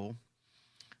people,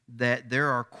 that there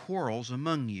are quarrels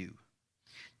among you.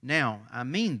 Now, I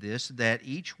mean this, that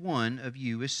each one of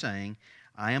you is saying,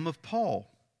 I am of Paul,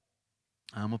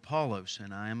 I am Apollos,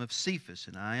 and I am of Cephas,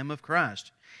 and I am of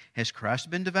Christ. Has Christ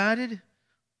been divided?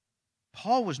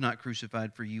 Paul was not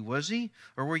crucified for you, was he?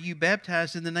 Or were you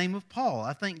baptized in the name of Paul?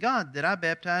 I thank God that I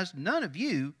baptized none of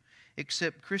you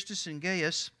except Christus and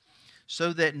Gaius,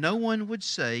 so that no one would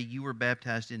say you were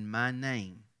baptized in my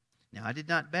name. Now I did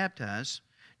not baptize.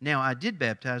 Now I did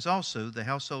baptize also the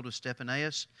household of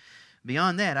Stephanas.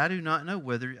 Beyond that, I do not know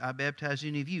whether I baptized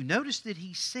any of you. Notice that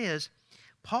he says,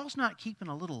 Paul's not keeping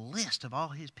a little list of all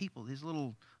his people, his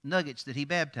little nuggets that he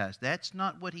baptized. That's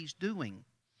not what he's doing.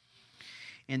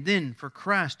 And then, for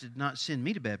Christ did not send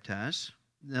me to baptize.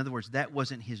 In other words, that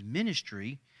wasn't his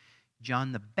ministry.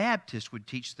 John the Baptist would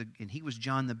teach, and he was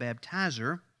John the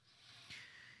Baptizer,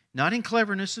 not in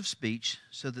cleverness of speech,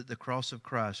 so that the cross of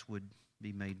Christ would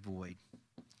be made void.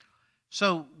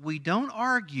 So we don't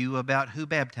argue about who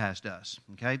baptized us.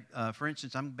 Okay, for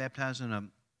instance, I'm baptizing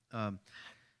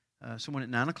someone at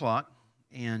 9 o'clock,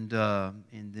 and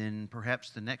then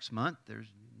perhaps the next month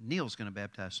Neil's going to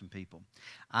baptize some people.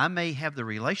 I may have the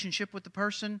relationship with the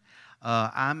person,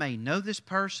 I may know this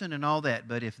person and all that,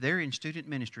 but if they're in student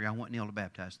ministry, I want Neil to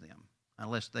baptize them.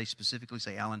 Unless they specifically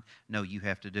say, Alan, no, you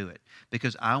have to do it.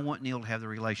 Because I want Neil to have the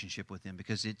relationship with them.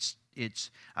 Because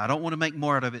I don't want to make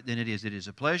more out of it than it is. It is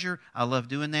a pleasure. I love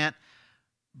doing that.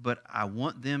 But I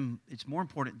want them, it's more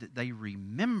important that they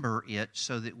remember it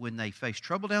so that when they face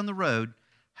trouble down the road,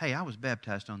 hey, I was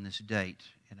baptized on this date.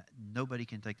 And nobody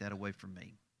can take that away from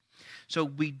me. So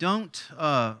we don't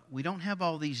have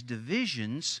all these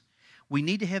divisions. We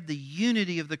need to have the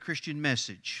unity of the Christian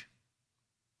message.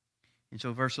 And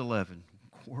so verse 11,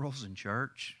 quarrels in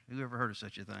church? Who ever heard of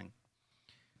such a thing?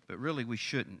 But really we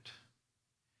shouldn't,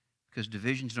 because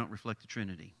divisions don't reflect the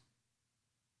Trinity.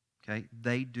 Okay?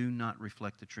 They do not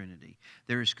reflect the Trinity.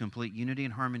 There is complete unity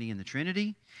and harmony in the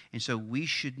Trinity, and so we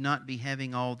should not be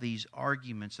having all these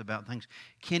arguments about things.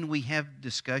 Can we have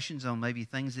discussions on maybe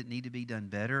things that need to be done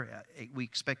better? We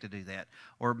expect to do that.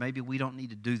 Or maybe we don't need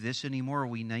to do this anymore, or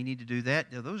we may need to do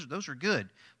that. Now, those are good,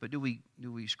 but do we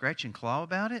scratch and claw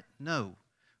about it? No.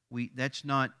 That's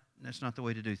not the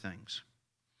way to do things.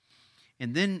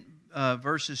 And then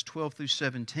verses 12 through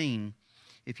 17,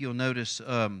 if you'll notice,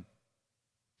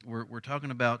 we're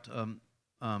talking about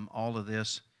all of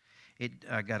this.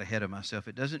 I got ahead of myself.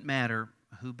 It doesn't matter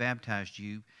who baptized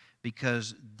you,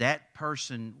 because that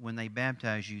person, when they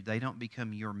baptize you, they don't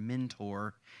become your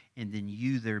mentor and then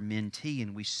you their mentee.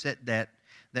 And we set that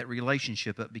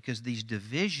relationship up because these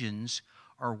divisions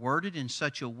are worded in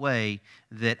such a way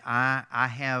that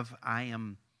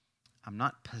I'm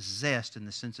not possessed in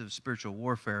the sense of spiritual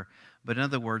warfare, but in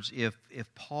other words, if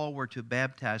Paul were to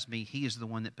baptize me, he is the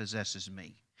one that possesses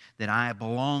me. That I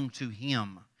belong to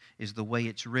him is the way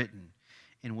it's written.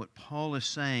 And what Paul is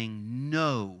saying,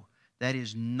 no, that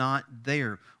is not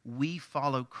there. We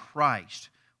follow Christ.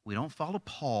 We don't follow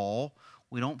Paul.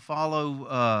 We don't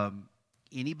follow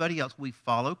anybody else. We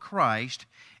follow Christ,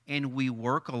 and we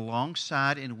work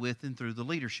alongside and with and through the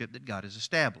leadership that God has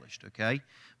established, okay?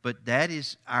 But that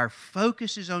is, our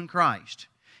focus is on Christ.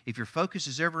 If your focus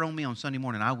is ever on me on Sunday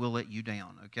morning, I will let you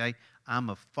down, okay? I'm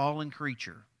a fallen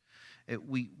creature.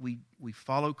 We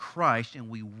follow Christ, and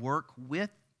we work with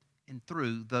and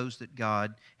through those that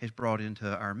God has brought into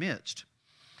our midst.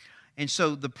 And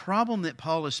so the problem that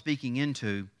Paul is speaking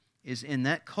into is, in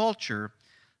that culture,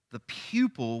 the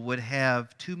pupil would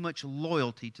have too much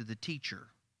loyalty to the teacher.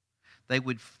 They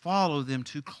would follow them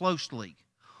too closely.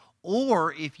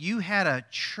 Or if you had a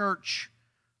church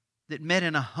that met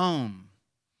in a home,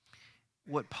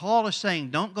 what Paul is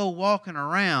saying, don't go walking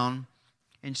around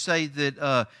and say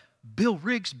that Bill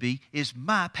Rigsby is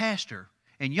my pastor,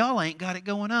 and y'all ain't got it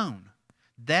going on.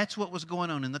 That's what was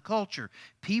going on in the culture.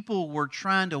 People were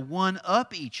trying to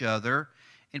one-up each other,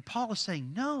 and Paul is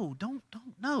saying, no, don't,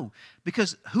 no.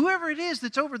 Because whoever it is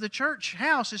that's over the church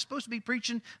house is supposed to be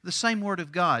preaching the same word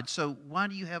of God. So why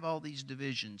do you have all these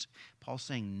divisions? Paul's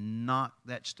saying, knock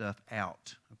that stuff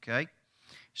out, okay?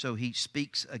 So he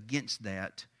speaks against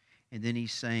that, and then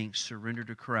he's saying, surrender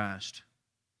to Christ.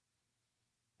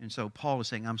 And so Paul is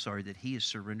saying, I'm sorry, that he is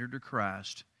surrendered to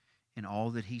Christ in all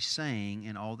that he's saying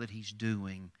and all that he's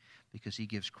doing, because he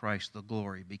gives Christ the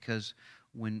glory. Because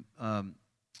when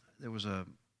there was a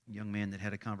young man that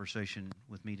had a conversation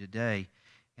with me today,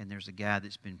 and there's a guy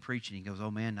that's been preaching, he goes, oh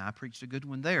man, I preached a good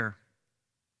one there.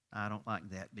 I don't like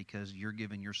that, because you're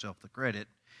giving yourself the credit,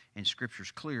 and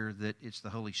Scripture's clear that it's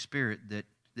the Holy Spirit that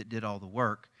did all the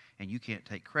work, and you can't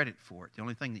take credit for it. The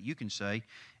only thing that you can say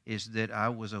is that I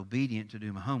was obedient to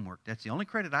do my homework. That's the only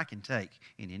credit I can take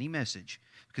in any message,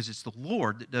 because it's the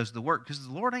Lord that does the work. Because if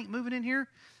the Lord ain't moving in here,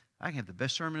 I can have the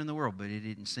best sermon in the world, but it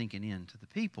isn't sinking in to the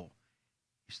people.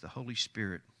 It's the Holy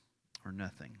Spirit or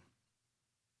nothing.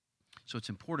 So it's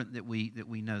important that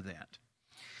we know that.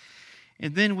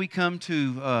 And then we come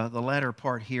to the latter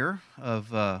part here of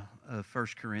 1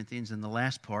 Corinthians, and the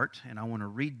last part, and I want to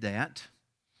read that.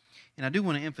 And I do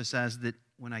want to emphasize that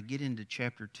when I get into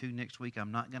chapter 2 next week,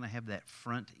 I'm not going to have that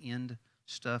front end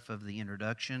stuff of the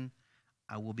introduction.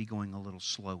 I will be going a little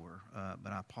slower,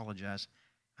 but I apologize.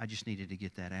 I just needed to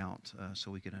get that out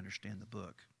so we could understand the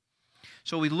book.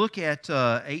 So we look at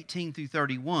 18 through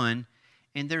 31,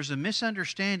 and there's a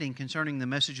misunderstanding concerning the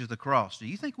message of the cross. Do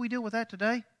you think we deal with that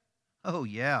today? Oh,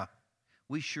 yeah,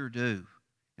 we sure do.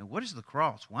 And what is the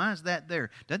cross? Why is that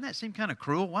there? Doesn't that seem kind of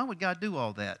cruel? Why would God do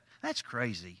all that? That's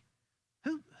crazy.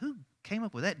 Who came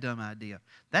up with that dumb idea?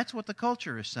 That's what the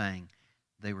culture is saying.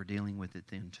 They were dealing with it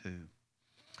then too.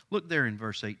 Look there in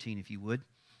verse 18, if you would.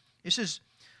 It says,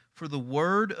 "For the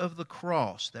word of the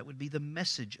cross," that would be the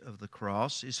message of the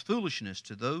cross, "is foolishness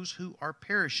to those who are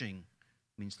perishing,"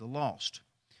 means the lost.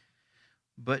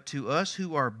 "But to us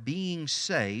who are being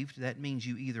saved," that means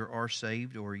you either are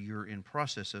saved or you're in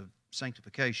process of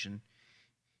sanctification,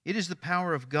 "it is the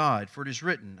power of God, for it is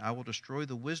written, I will destroy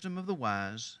the wisdom of the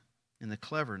wise, and the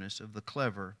cleverness of the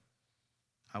clever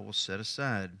I will set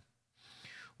aside.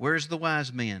 Where is the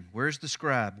wise man? Where is the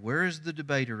scribe? Where is the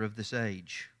debater of this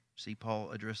age?" See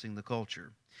Paul addressing the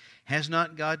culture. "Has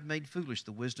not God made foolish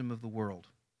the wisdom of the world?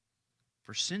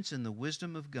 For since in the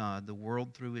wisdom of God, the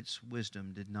world through its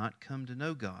wisdom did not come to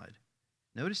know God."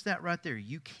 Notice that right there.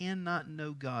 You cannot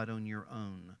know God on your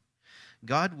own.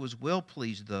 "God was well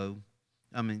pleased,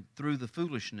 through the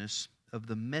foolishness of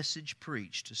the message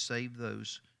preached to save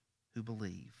those who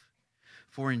believe.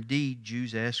 For indeed,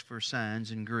 Jews ask for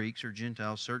signs, and Greeks or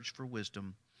Gentiles search for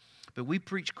wisdom. But we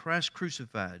preach Christ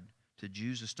crucified, to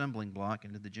Jews a stumbling block,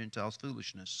 and to the Gentiles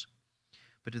foolishness.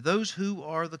 But to those who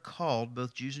are the called,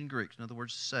 both Jews and Greeks," in other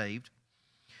words, saved,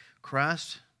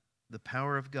 "Christ, the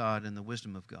power of God and the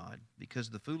wisdom of God, because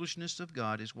the foolishness of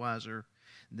God is wiser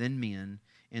than men,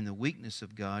 and the weakness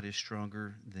of God is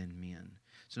stronger than men."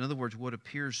 So in other words, what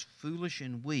appears foolish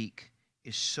and weak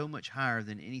is so much higher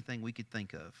than anything we could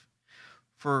think of.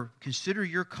 "For consider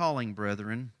your calling,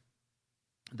 brethren,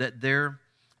 that there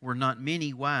were not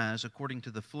many wise according to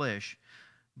the flesh,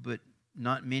 but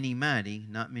not many mighty,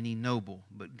 not many noble.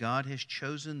 But God has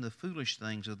chosen the foolish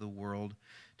things of the world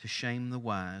to shame the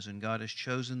wise, and God has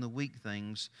chosen the weak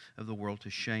things of the world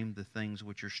to shame the things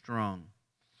which are strong.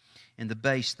 And the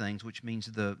base things," which means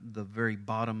the very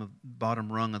bottom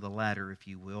rung of the ladder, if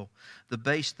you will, "the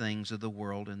base things of the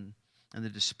world and the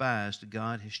despised,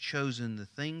 God has chosen the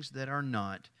things that are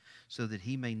not, so that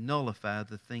He may nullify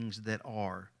the things that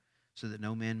are, so that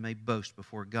no man may boast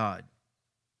before God.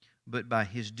 But by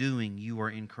His doing you are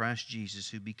in Christ Jesus,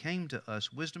 who became to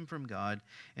us wisdom from God,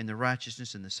 and the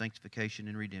righteousness and the sanctification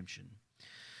and redemption.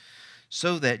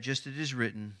 So that, just as it is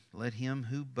written, let him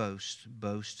who boasts,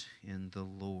 boast in the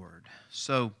Lord."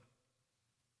 So,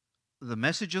 the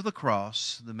message of the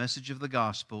cross, the message of the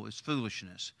gospel, is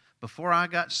foolishness. Before I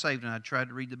got saved and I tried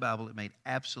to read the Bible, it made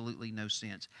absolutely no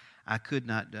sense. I could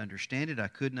not understand it. I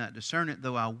could not discern it,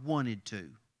 though I wanted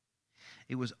to.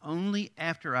 It was only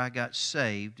after I got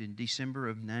saved in December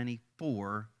of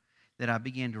 94 that I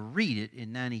began to read it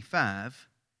in 95.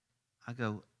 I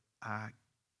go,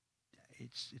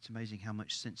 it's amazing how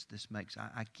much sense this makes.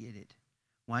 I get it.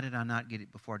 Why did I not get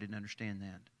it before? I didn't understand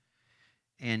that.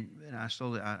 And I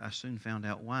soon found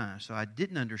out why. So I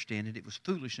didn't understand it. It was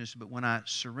foolishness. But when I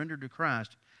surrendered to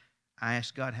Christ, I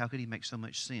asked God, how could He make so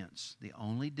much sense? The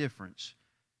only difference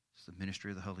is the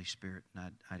ministry of the Holy Spirit,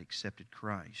 and I'd accepted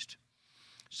Christ.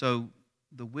 So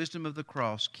the wisdom of the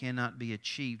cross cannot be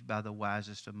achieved by the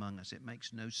wisest among us. It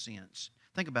makes no sense.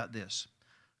 Think about this.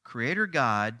 Creator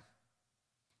God,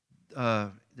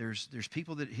 there's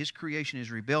people that His creation has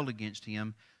rebelled against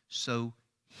Him, so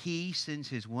He sends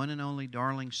His one and only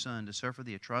darling Son to suffer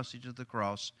the atrocities of the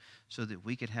cross so that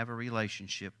we could have a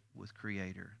relationship with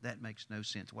Creator. That makes no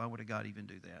sense. Why would a God even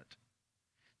do that?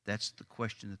 That's the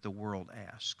question that the world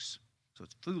asks. So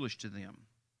it's foolish to them.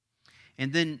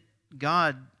 And then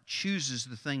God chooses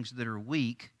the things that are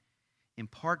weak,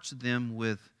 imparts them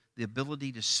with the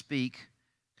ability to speak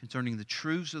concerning the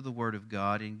truths of the Word of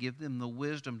God, and give them the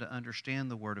wisdom to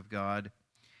understand the Word of God.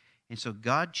 And so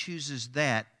God chooses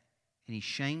that, and He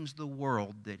shames the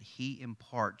world that He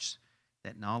imparts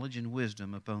that knowledge and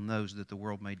wisdom upon those that the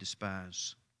world may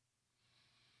despise.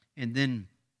 And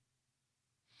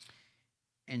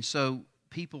so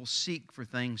people seek for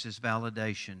things as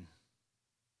validation,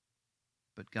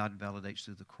 but God validates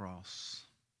through the cross.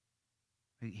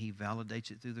 He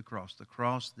validates it through the cross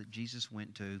that Jesus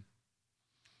went to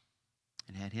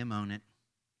and had Him on it.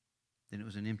 Then it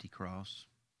was an empty cross.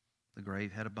 The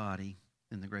grave had a body,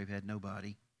 then the grave had no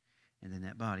body, and then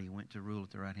that body went to rule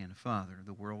at the right hand of the Father.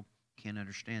 The world can't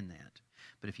understand that.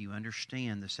 But if you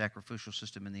understand the sacrificial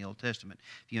system in the Old Testament,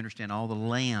 if you understand all the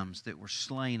lambs that were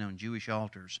slain on Jewish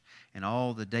altars, and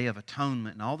all the Day of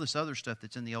Atonement, and all this other stuff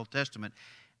that's in the Old Testament,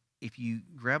 if you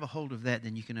grab a hold of that,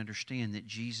 then you can understand that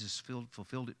Jesus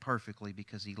fulfilled it perfectly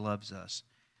because He loves us.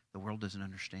 The world doesn't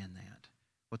understand that.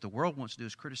 What the world wants to do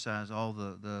is criticize all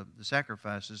the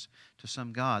sacrifices to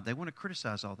some god. They want to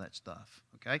criticize all that stuff,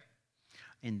 okay?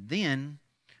 And then,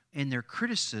 in their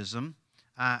criticism,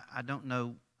 I don't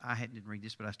know, I didn't read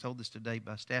this, but I was told this today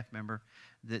by a staff member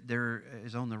that there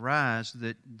is on the rise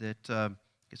that I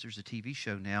guess there's a TV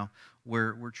show now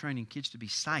where we're training kids to be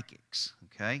psychics,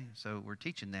 okay? So we're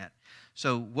teaching that.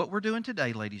 So what we're doing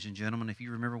today, ladies and gentlemen, if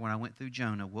you remember when I went through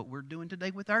Jonah, what we're doing today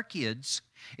with our kids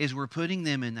is we're putting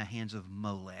them in the hands of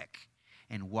Molech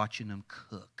and watching them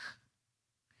cook.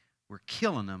 We're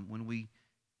killing them when we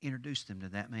introduce them to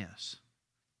that mess.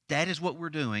 That is what we're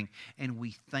doing, and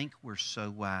we think we're so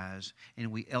wise,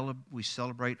 and we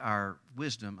celebrate our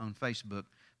wisdom on Facebook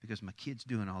because my kid's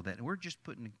doing all that. And we're just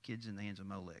putting the kids in the hands of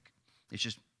Molech. It's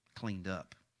just cleaned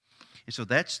up. And so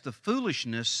that's the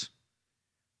foolishness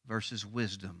versus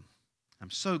wisdom. I'm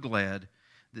so glad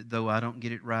that though I don't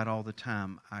get it right all the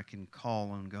time, I can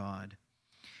call on God.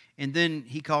 And then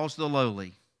He calls the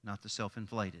lowly, not the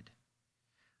self-inflated.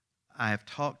 I have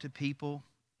talked to people,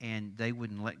 and they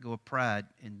wouldn't let go of pride,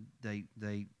 and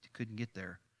they couldn't get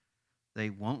there. They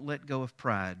won't let go of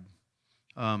pride.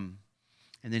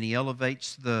 And then He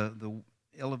elevates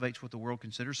elevates what the world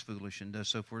considers foolish and does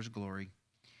so for His glory.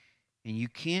 And you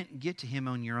can't get to Him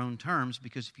on your own terms,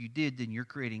 because if you did, then you're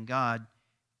creating God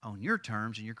on your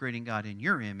terms, and you're creating God in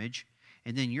your image,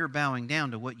 and then you're bowing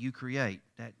down to what you create.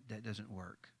 That doesn't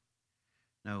work.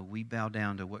 No, we bow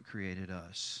down to what created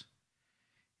us.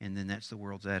 And then that's the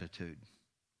world's attitude.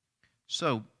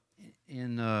 So,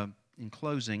 in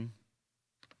closing,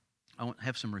 I want to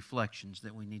have some reflections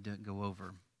that we need to go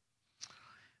over.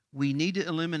 We need to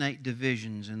eliminate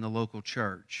divisions in the local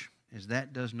church, as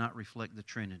that does not reflect the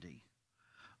Trinity.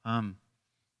 I'll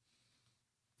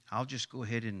just go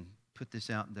ahead and put this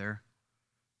out there.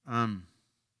 In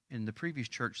the previous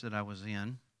church that I was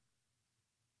in,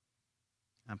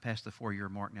 I'm past the 4-year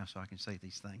mark now, so I can say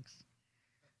these things.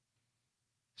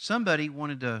 Somebody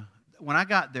wanted to, when I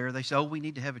got there, they said, "Oh, we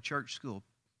need to have a church school,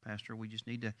 Pastor. We just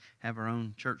need to have our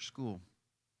own church school."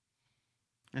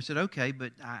 I said, "Okay,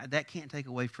 but that can't take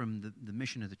away from the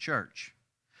mission of the church."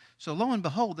 So lo and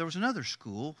behold, there was another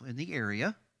school in the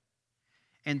area,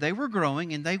 and they were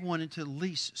growing, and they wanted to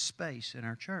lease space in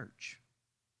our church.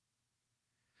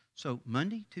 So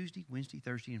Monday, Tuesday, Wednesday,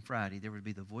 Thursday, and Friday, there would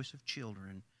be the voice of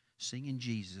children singing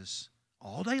Jesus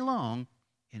all day long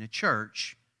in a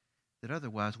church that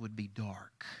otherwise would be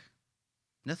dark.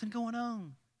 Nothing going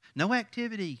on. No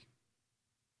activity.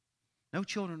 No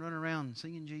children running around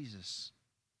singing Jesus.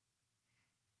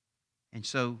 And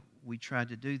so we tried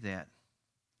to do that.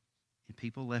 And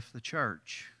people left the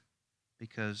church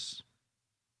because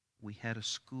we had a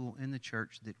school in the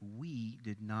church that we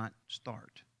did not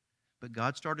start. But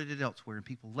God started it elsewhere, and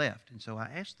people left. And so I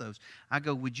asked those, I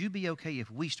go, "Would you be okay if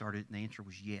we started?" And the answer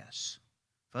was yes.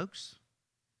 Folks,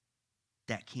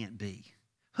 that can't be.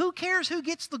 Who cares who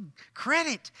gets the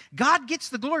credit? God gets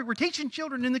the glory. We're teaching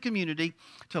children in the community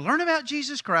to learn about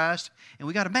Jesus Christ, and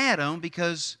we got a mad on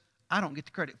because I don't get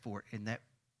the credit for it, and that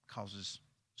causes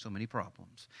so many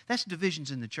problems. That's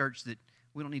divisions in the church that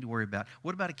we don't need to worry about.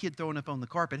 What about a kid throwing up on the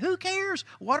carpet? Who cares?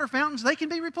 Water fountains, they can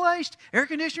be replaced. Air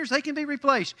conditioners, they can be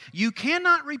replaced. You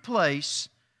cannot replace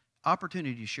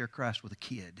opportunity to share Christ with a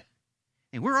kid.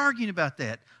 And we're arguing about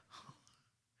that.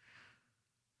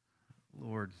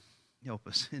 Lord, help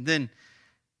us. And then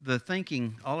the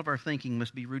thinking, all of our thinking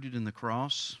must be rooted in the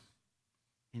cross.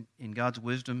 In God's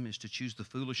wisdom is to choose the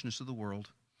foolishness of the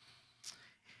world.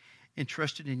 And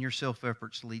trusting in your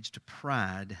self-efforts leads to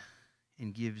pride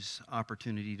and gives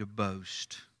opportunity to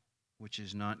boast, which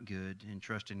is not good. And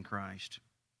trust in Christ.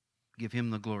 Give Him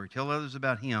the glory. Tell others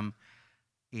about Him.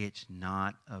 It's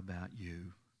not about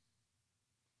you.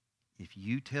 If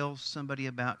you tell somebody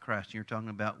about Christ and you're talking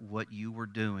about what you were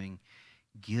doing,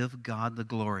 give God the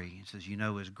glory. He says, "You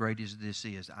know, as great as this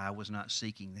is, I was not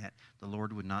seeking that. The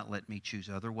Lord would not let me choose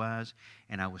otherwise.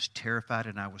 And I was terrified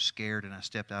and I was scared, and I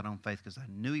stepped out on faith because I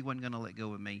knew He wasn't going to let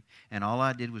go of me. And all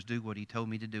I did was do what He told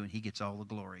me to do, and He gets all the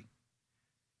glory."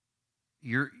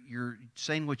 You're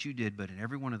saying what you did, but in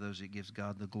every one of those, it gives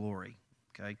God the glory.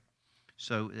 Okay?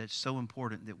 So it's so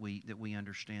important that we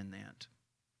understand that.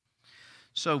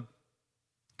 So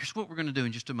here's what we're going to do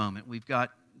in just a moment. We've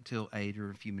got till 8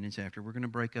 or a few minutes after. We're going to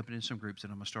break up into some groups that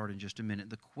I'm going to start in just a minute.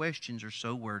 The questions are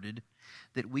so worded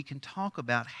that we can talk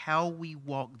about how we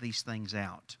walk these things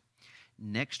out.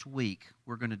 Next week,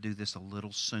 we're going to do this a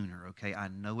little sooner, okay? I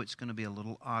know it's going to be a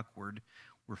little awkward.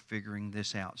 We're figuring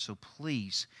this out. So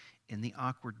please, in the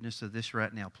awkwardness of this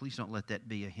right now, please don't let that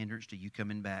be a hindrance to you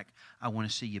coming back. I want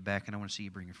to see you back, and I want to see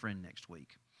you bring a friend next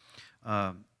week.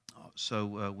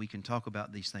 So we can talk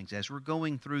about these things. As we're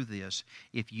going through this,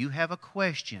 if you have a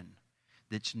question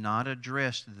that's not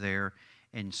addressed there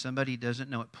and somebody doesn't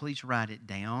know it, please write it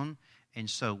down. And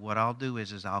so what I'll do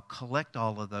is I'll collect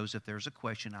all of those. If there's a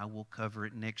question, I will cover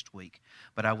it next week.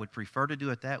 But I would prefer to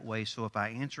do it that way, so if I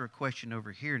answer a question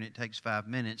over here and it takes 5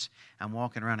 minutes, I'm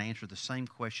walking around and answer the same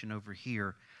question over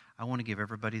here. I want to give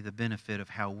everybody the benefit of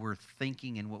how we're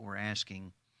thinking and what we're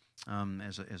asking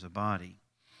as a body.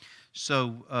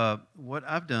 So what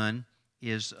I've done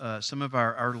is some of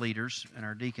our leaders and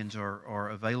our deacons are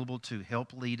available to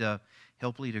help lead a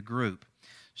group.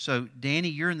 So, Danny,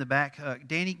 you're in the back.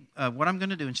 Danny, what I'm going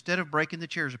to do, instead of breaking the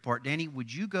chairs apart, Danny,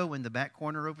 would you go in the back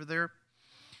corner over there?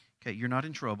 Okay, you're not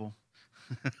in trouble.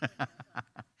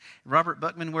 Robert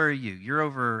Buckman, where are you? You're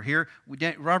over here.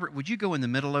 Robert, would you go in the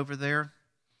middle over there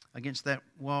against that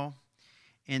wall?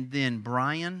 And then,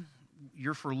 Brian,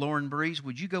 you're for Lauren Breeze.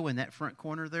 Would you go in that front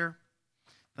corner there?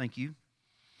 Thank you.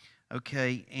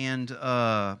 Okay, and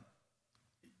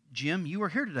Jim, you are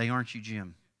here today, aren't you,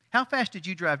 Jim? How fast did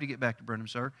you drive to get back to Brenham,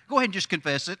 sir? Go ahead and just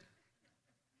confess it.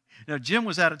 No, Jim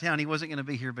was out of town. He wasn't going to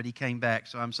be here, but he came back,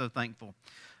 so I'm so thankful.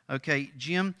 Okay,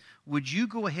 Jim, would you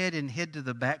go ahead and head to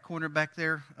the back corner back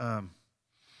there? And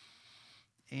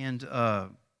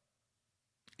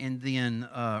then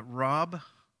Rob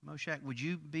Moshak, would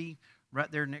you be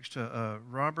right there next to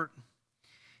Robert?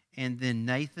 And then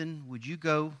Nathan, would you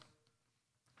go?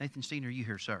 Nathan Steen, are you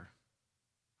here, sir?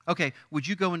 Okay, would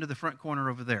you go into the front corner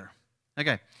over there?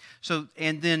 Okay, so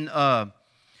and then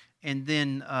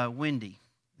Wendy.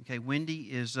 Okay, Wendy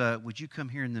is. Would you come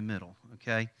here in the middle?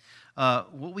 Okay.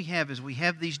 What we have is we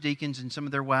have these deacons and some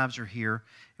of their wives are here,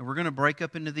 and we're going to break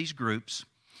up into these groups.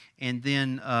 And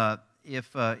then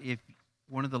if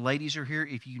one of the ladies are here,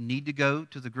 if you need to go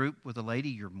to the group with a lady,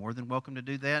 you're more than welcome to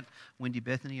do that. Wendy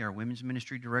Bethany, our women's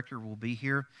ministry director, will be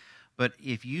here. But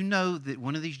if you know that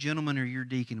one of these gentlemen are your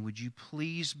deacon, would you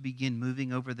please begin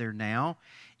moving over there now?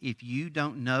 If you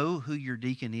don't know who your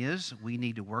deacon is, we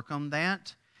need to work on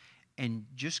that. And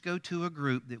just go to a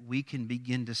group that we can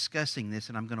begin discussing this.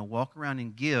 And I'm going to walk around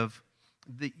and give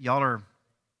y'all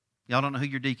don't know who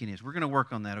your deacon is. We're going to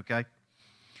work on that, okay?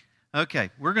 Okay,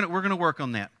 we're going to work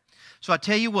on that. So I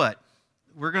tell you what,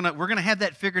 we're going to have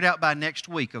that figured out by next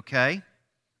week, okay?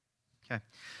 Okay.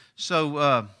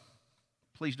 So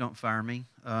please don't fire me.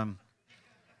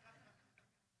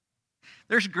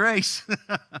 There's Grace.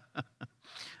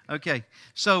 Okay,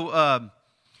 so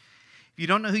if you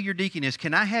don't know who your deacon is,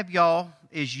 can I have y'all,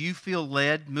 as you feel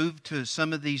led, move to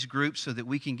some of these groups so that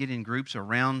we can get in groups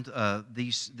around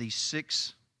these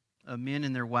 6 men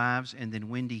and their wives, and then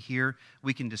Wendy here.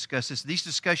 We can discuss this. These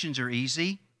discussions are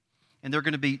easy, and they're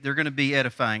going to be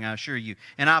edifying, I assure you.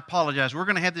 And I apologize. We're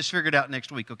going to have this figured out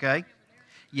next week, okay?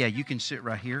 Yeah, you can sit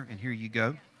right here, and here you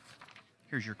go.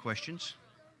 Here's your questions.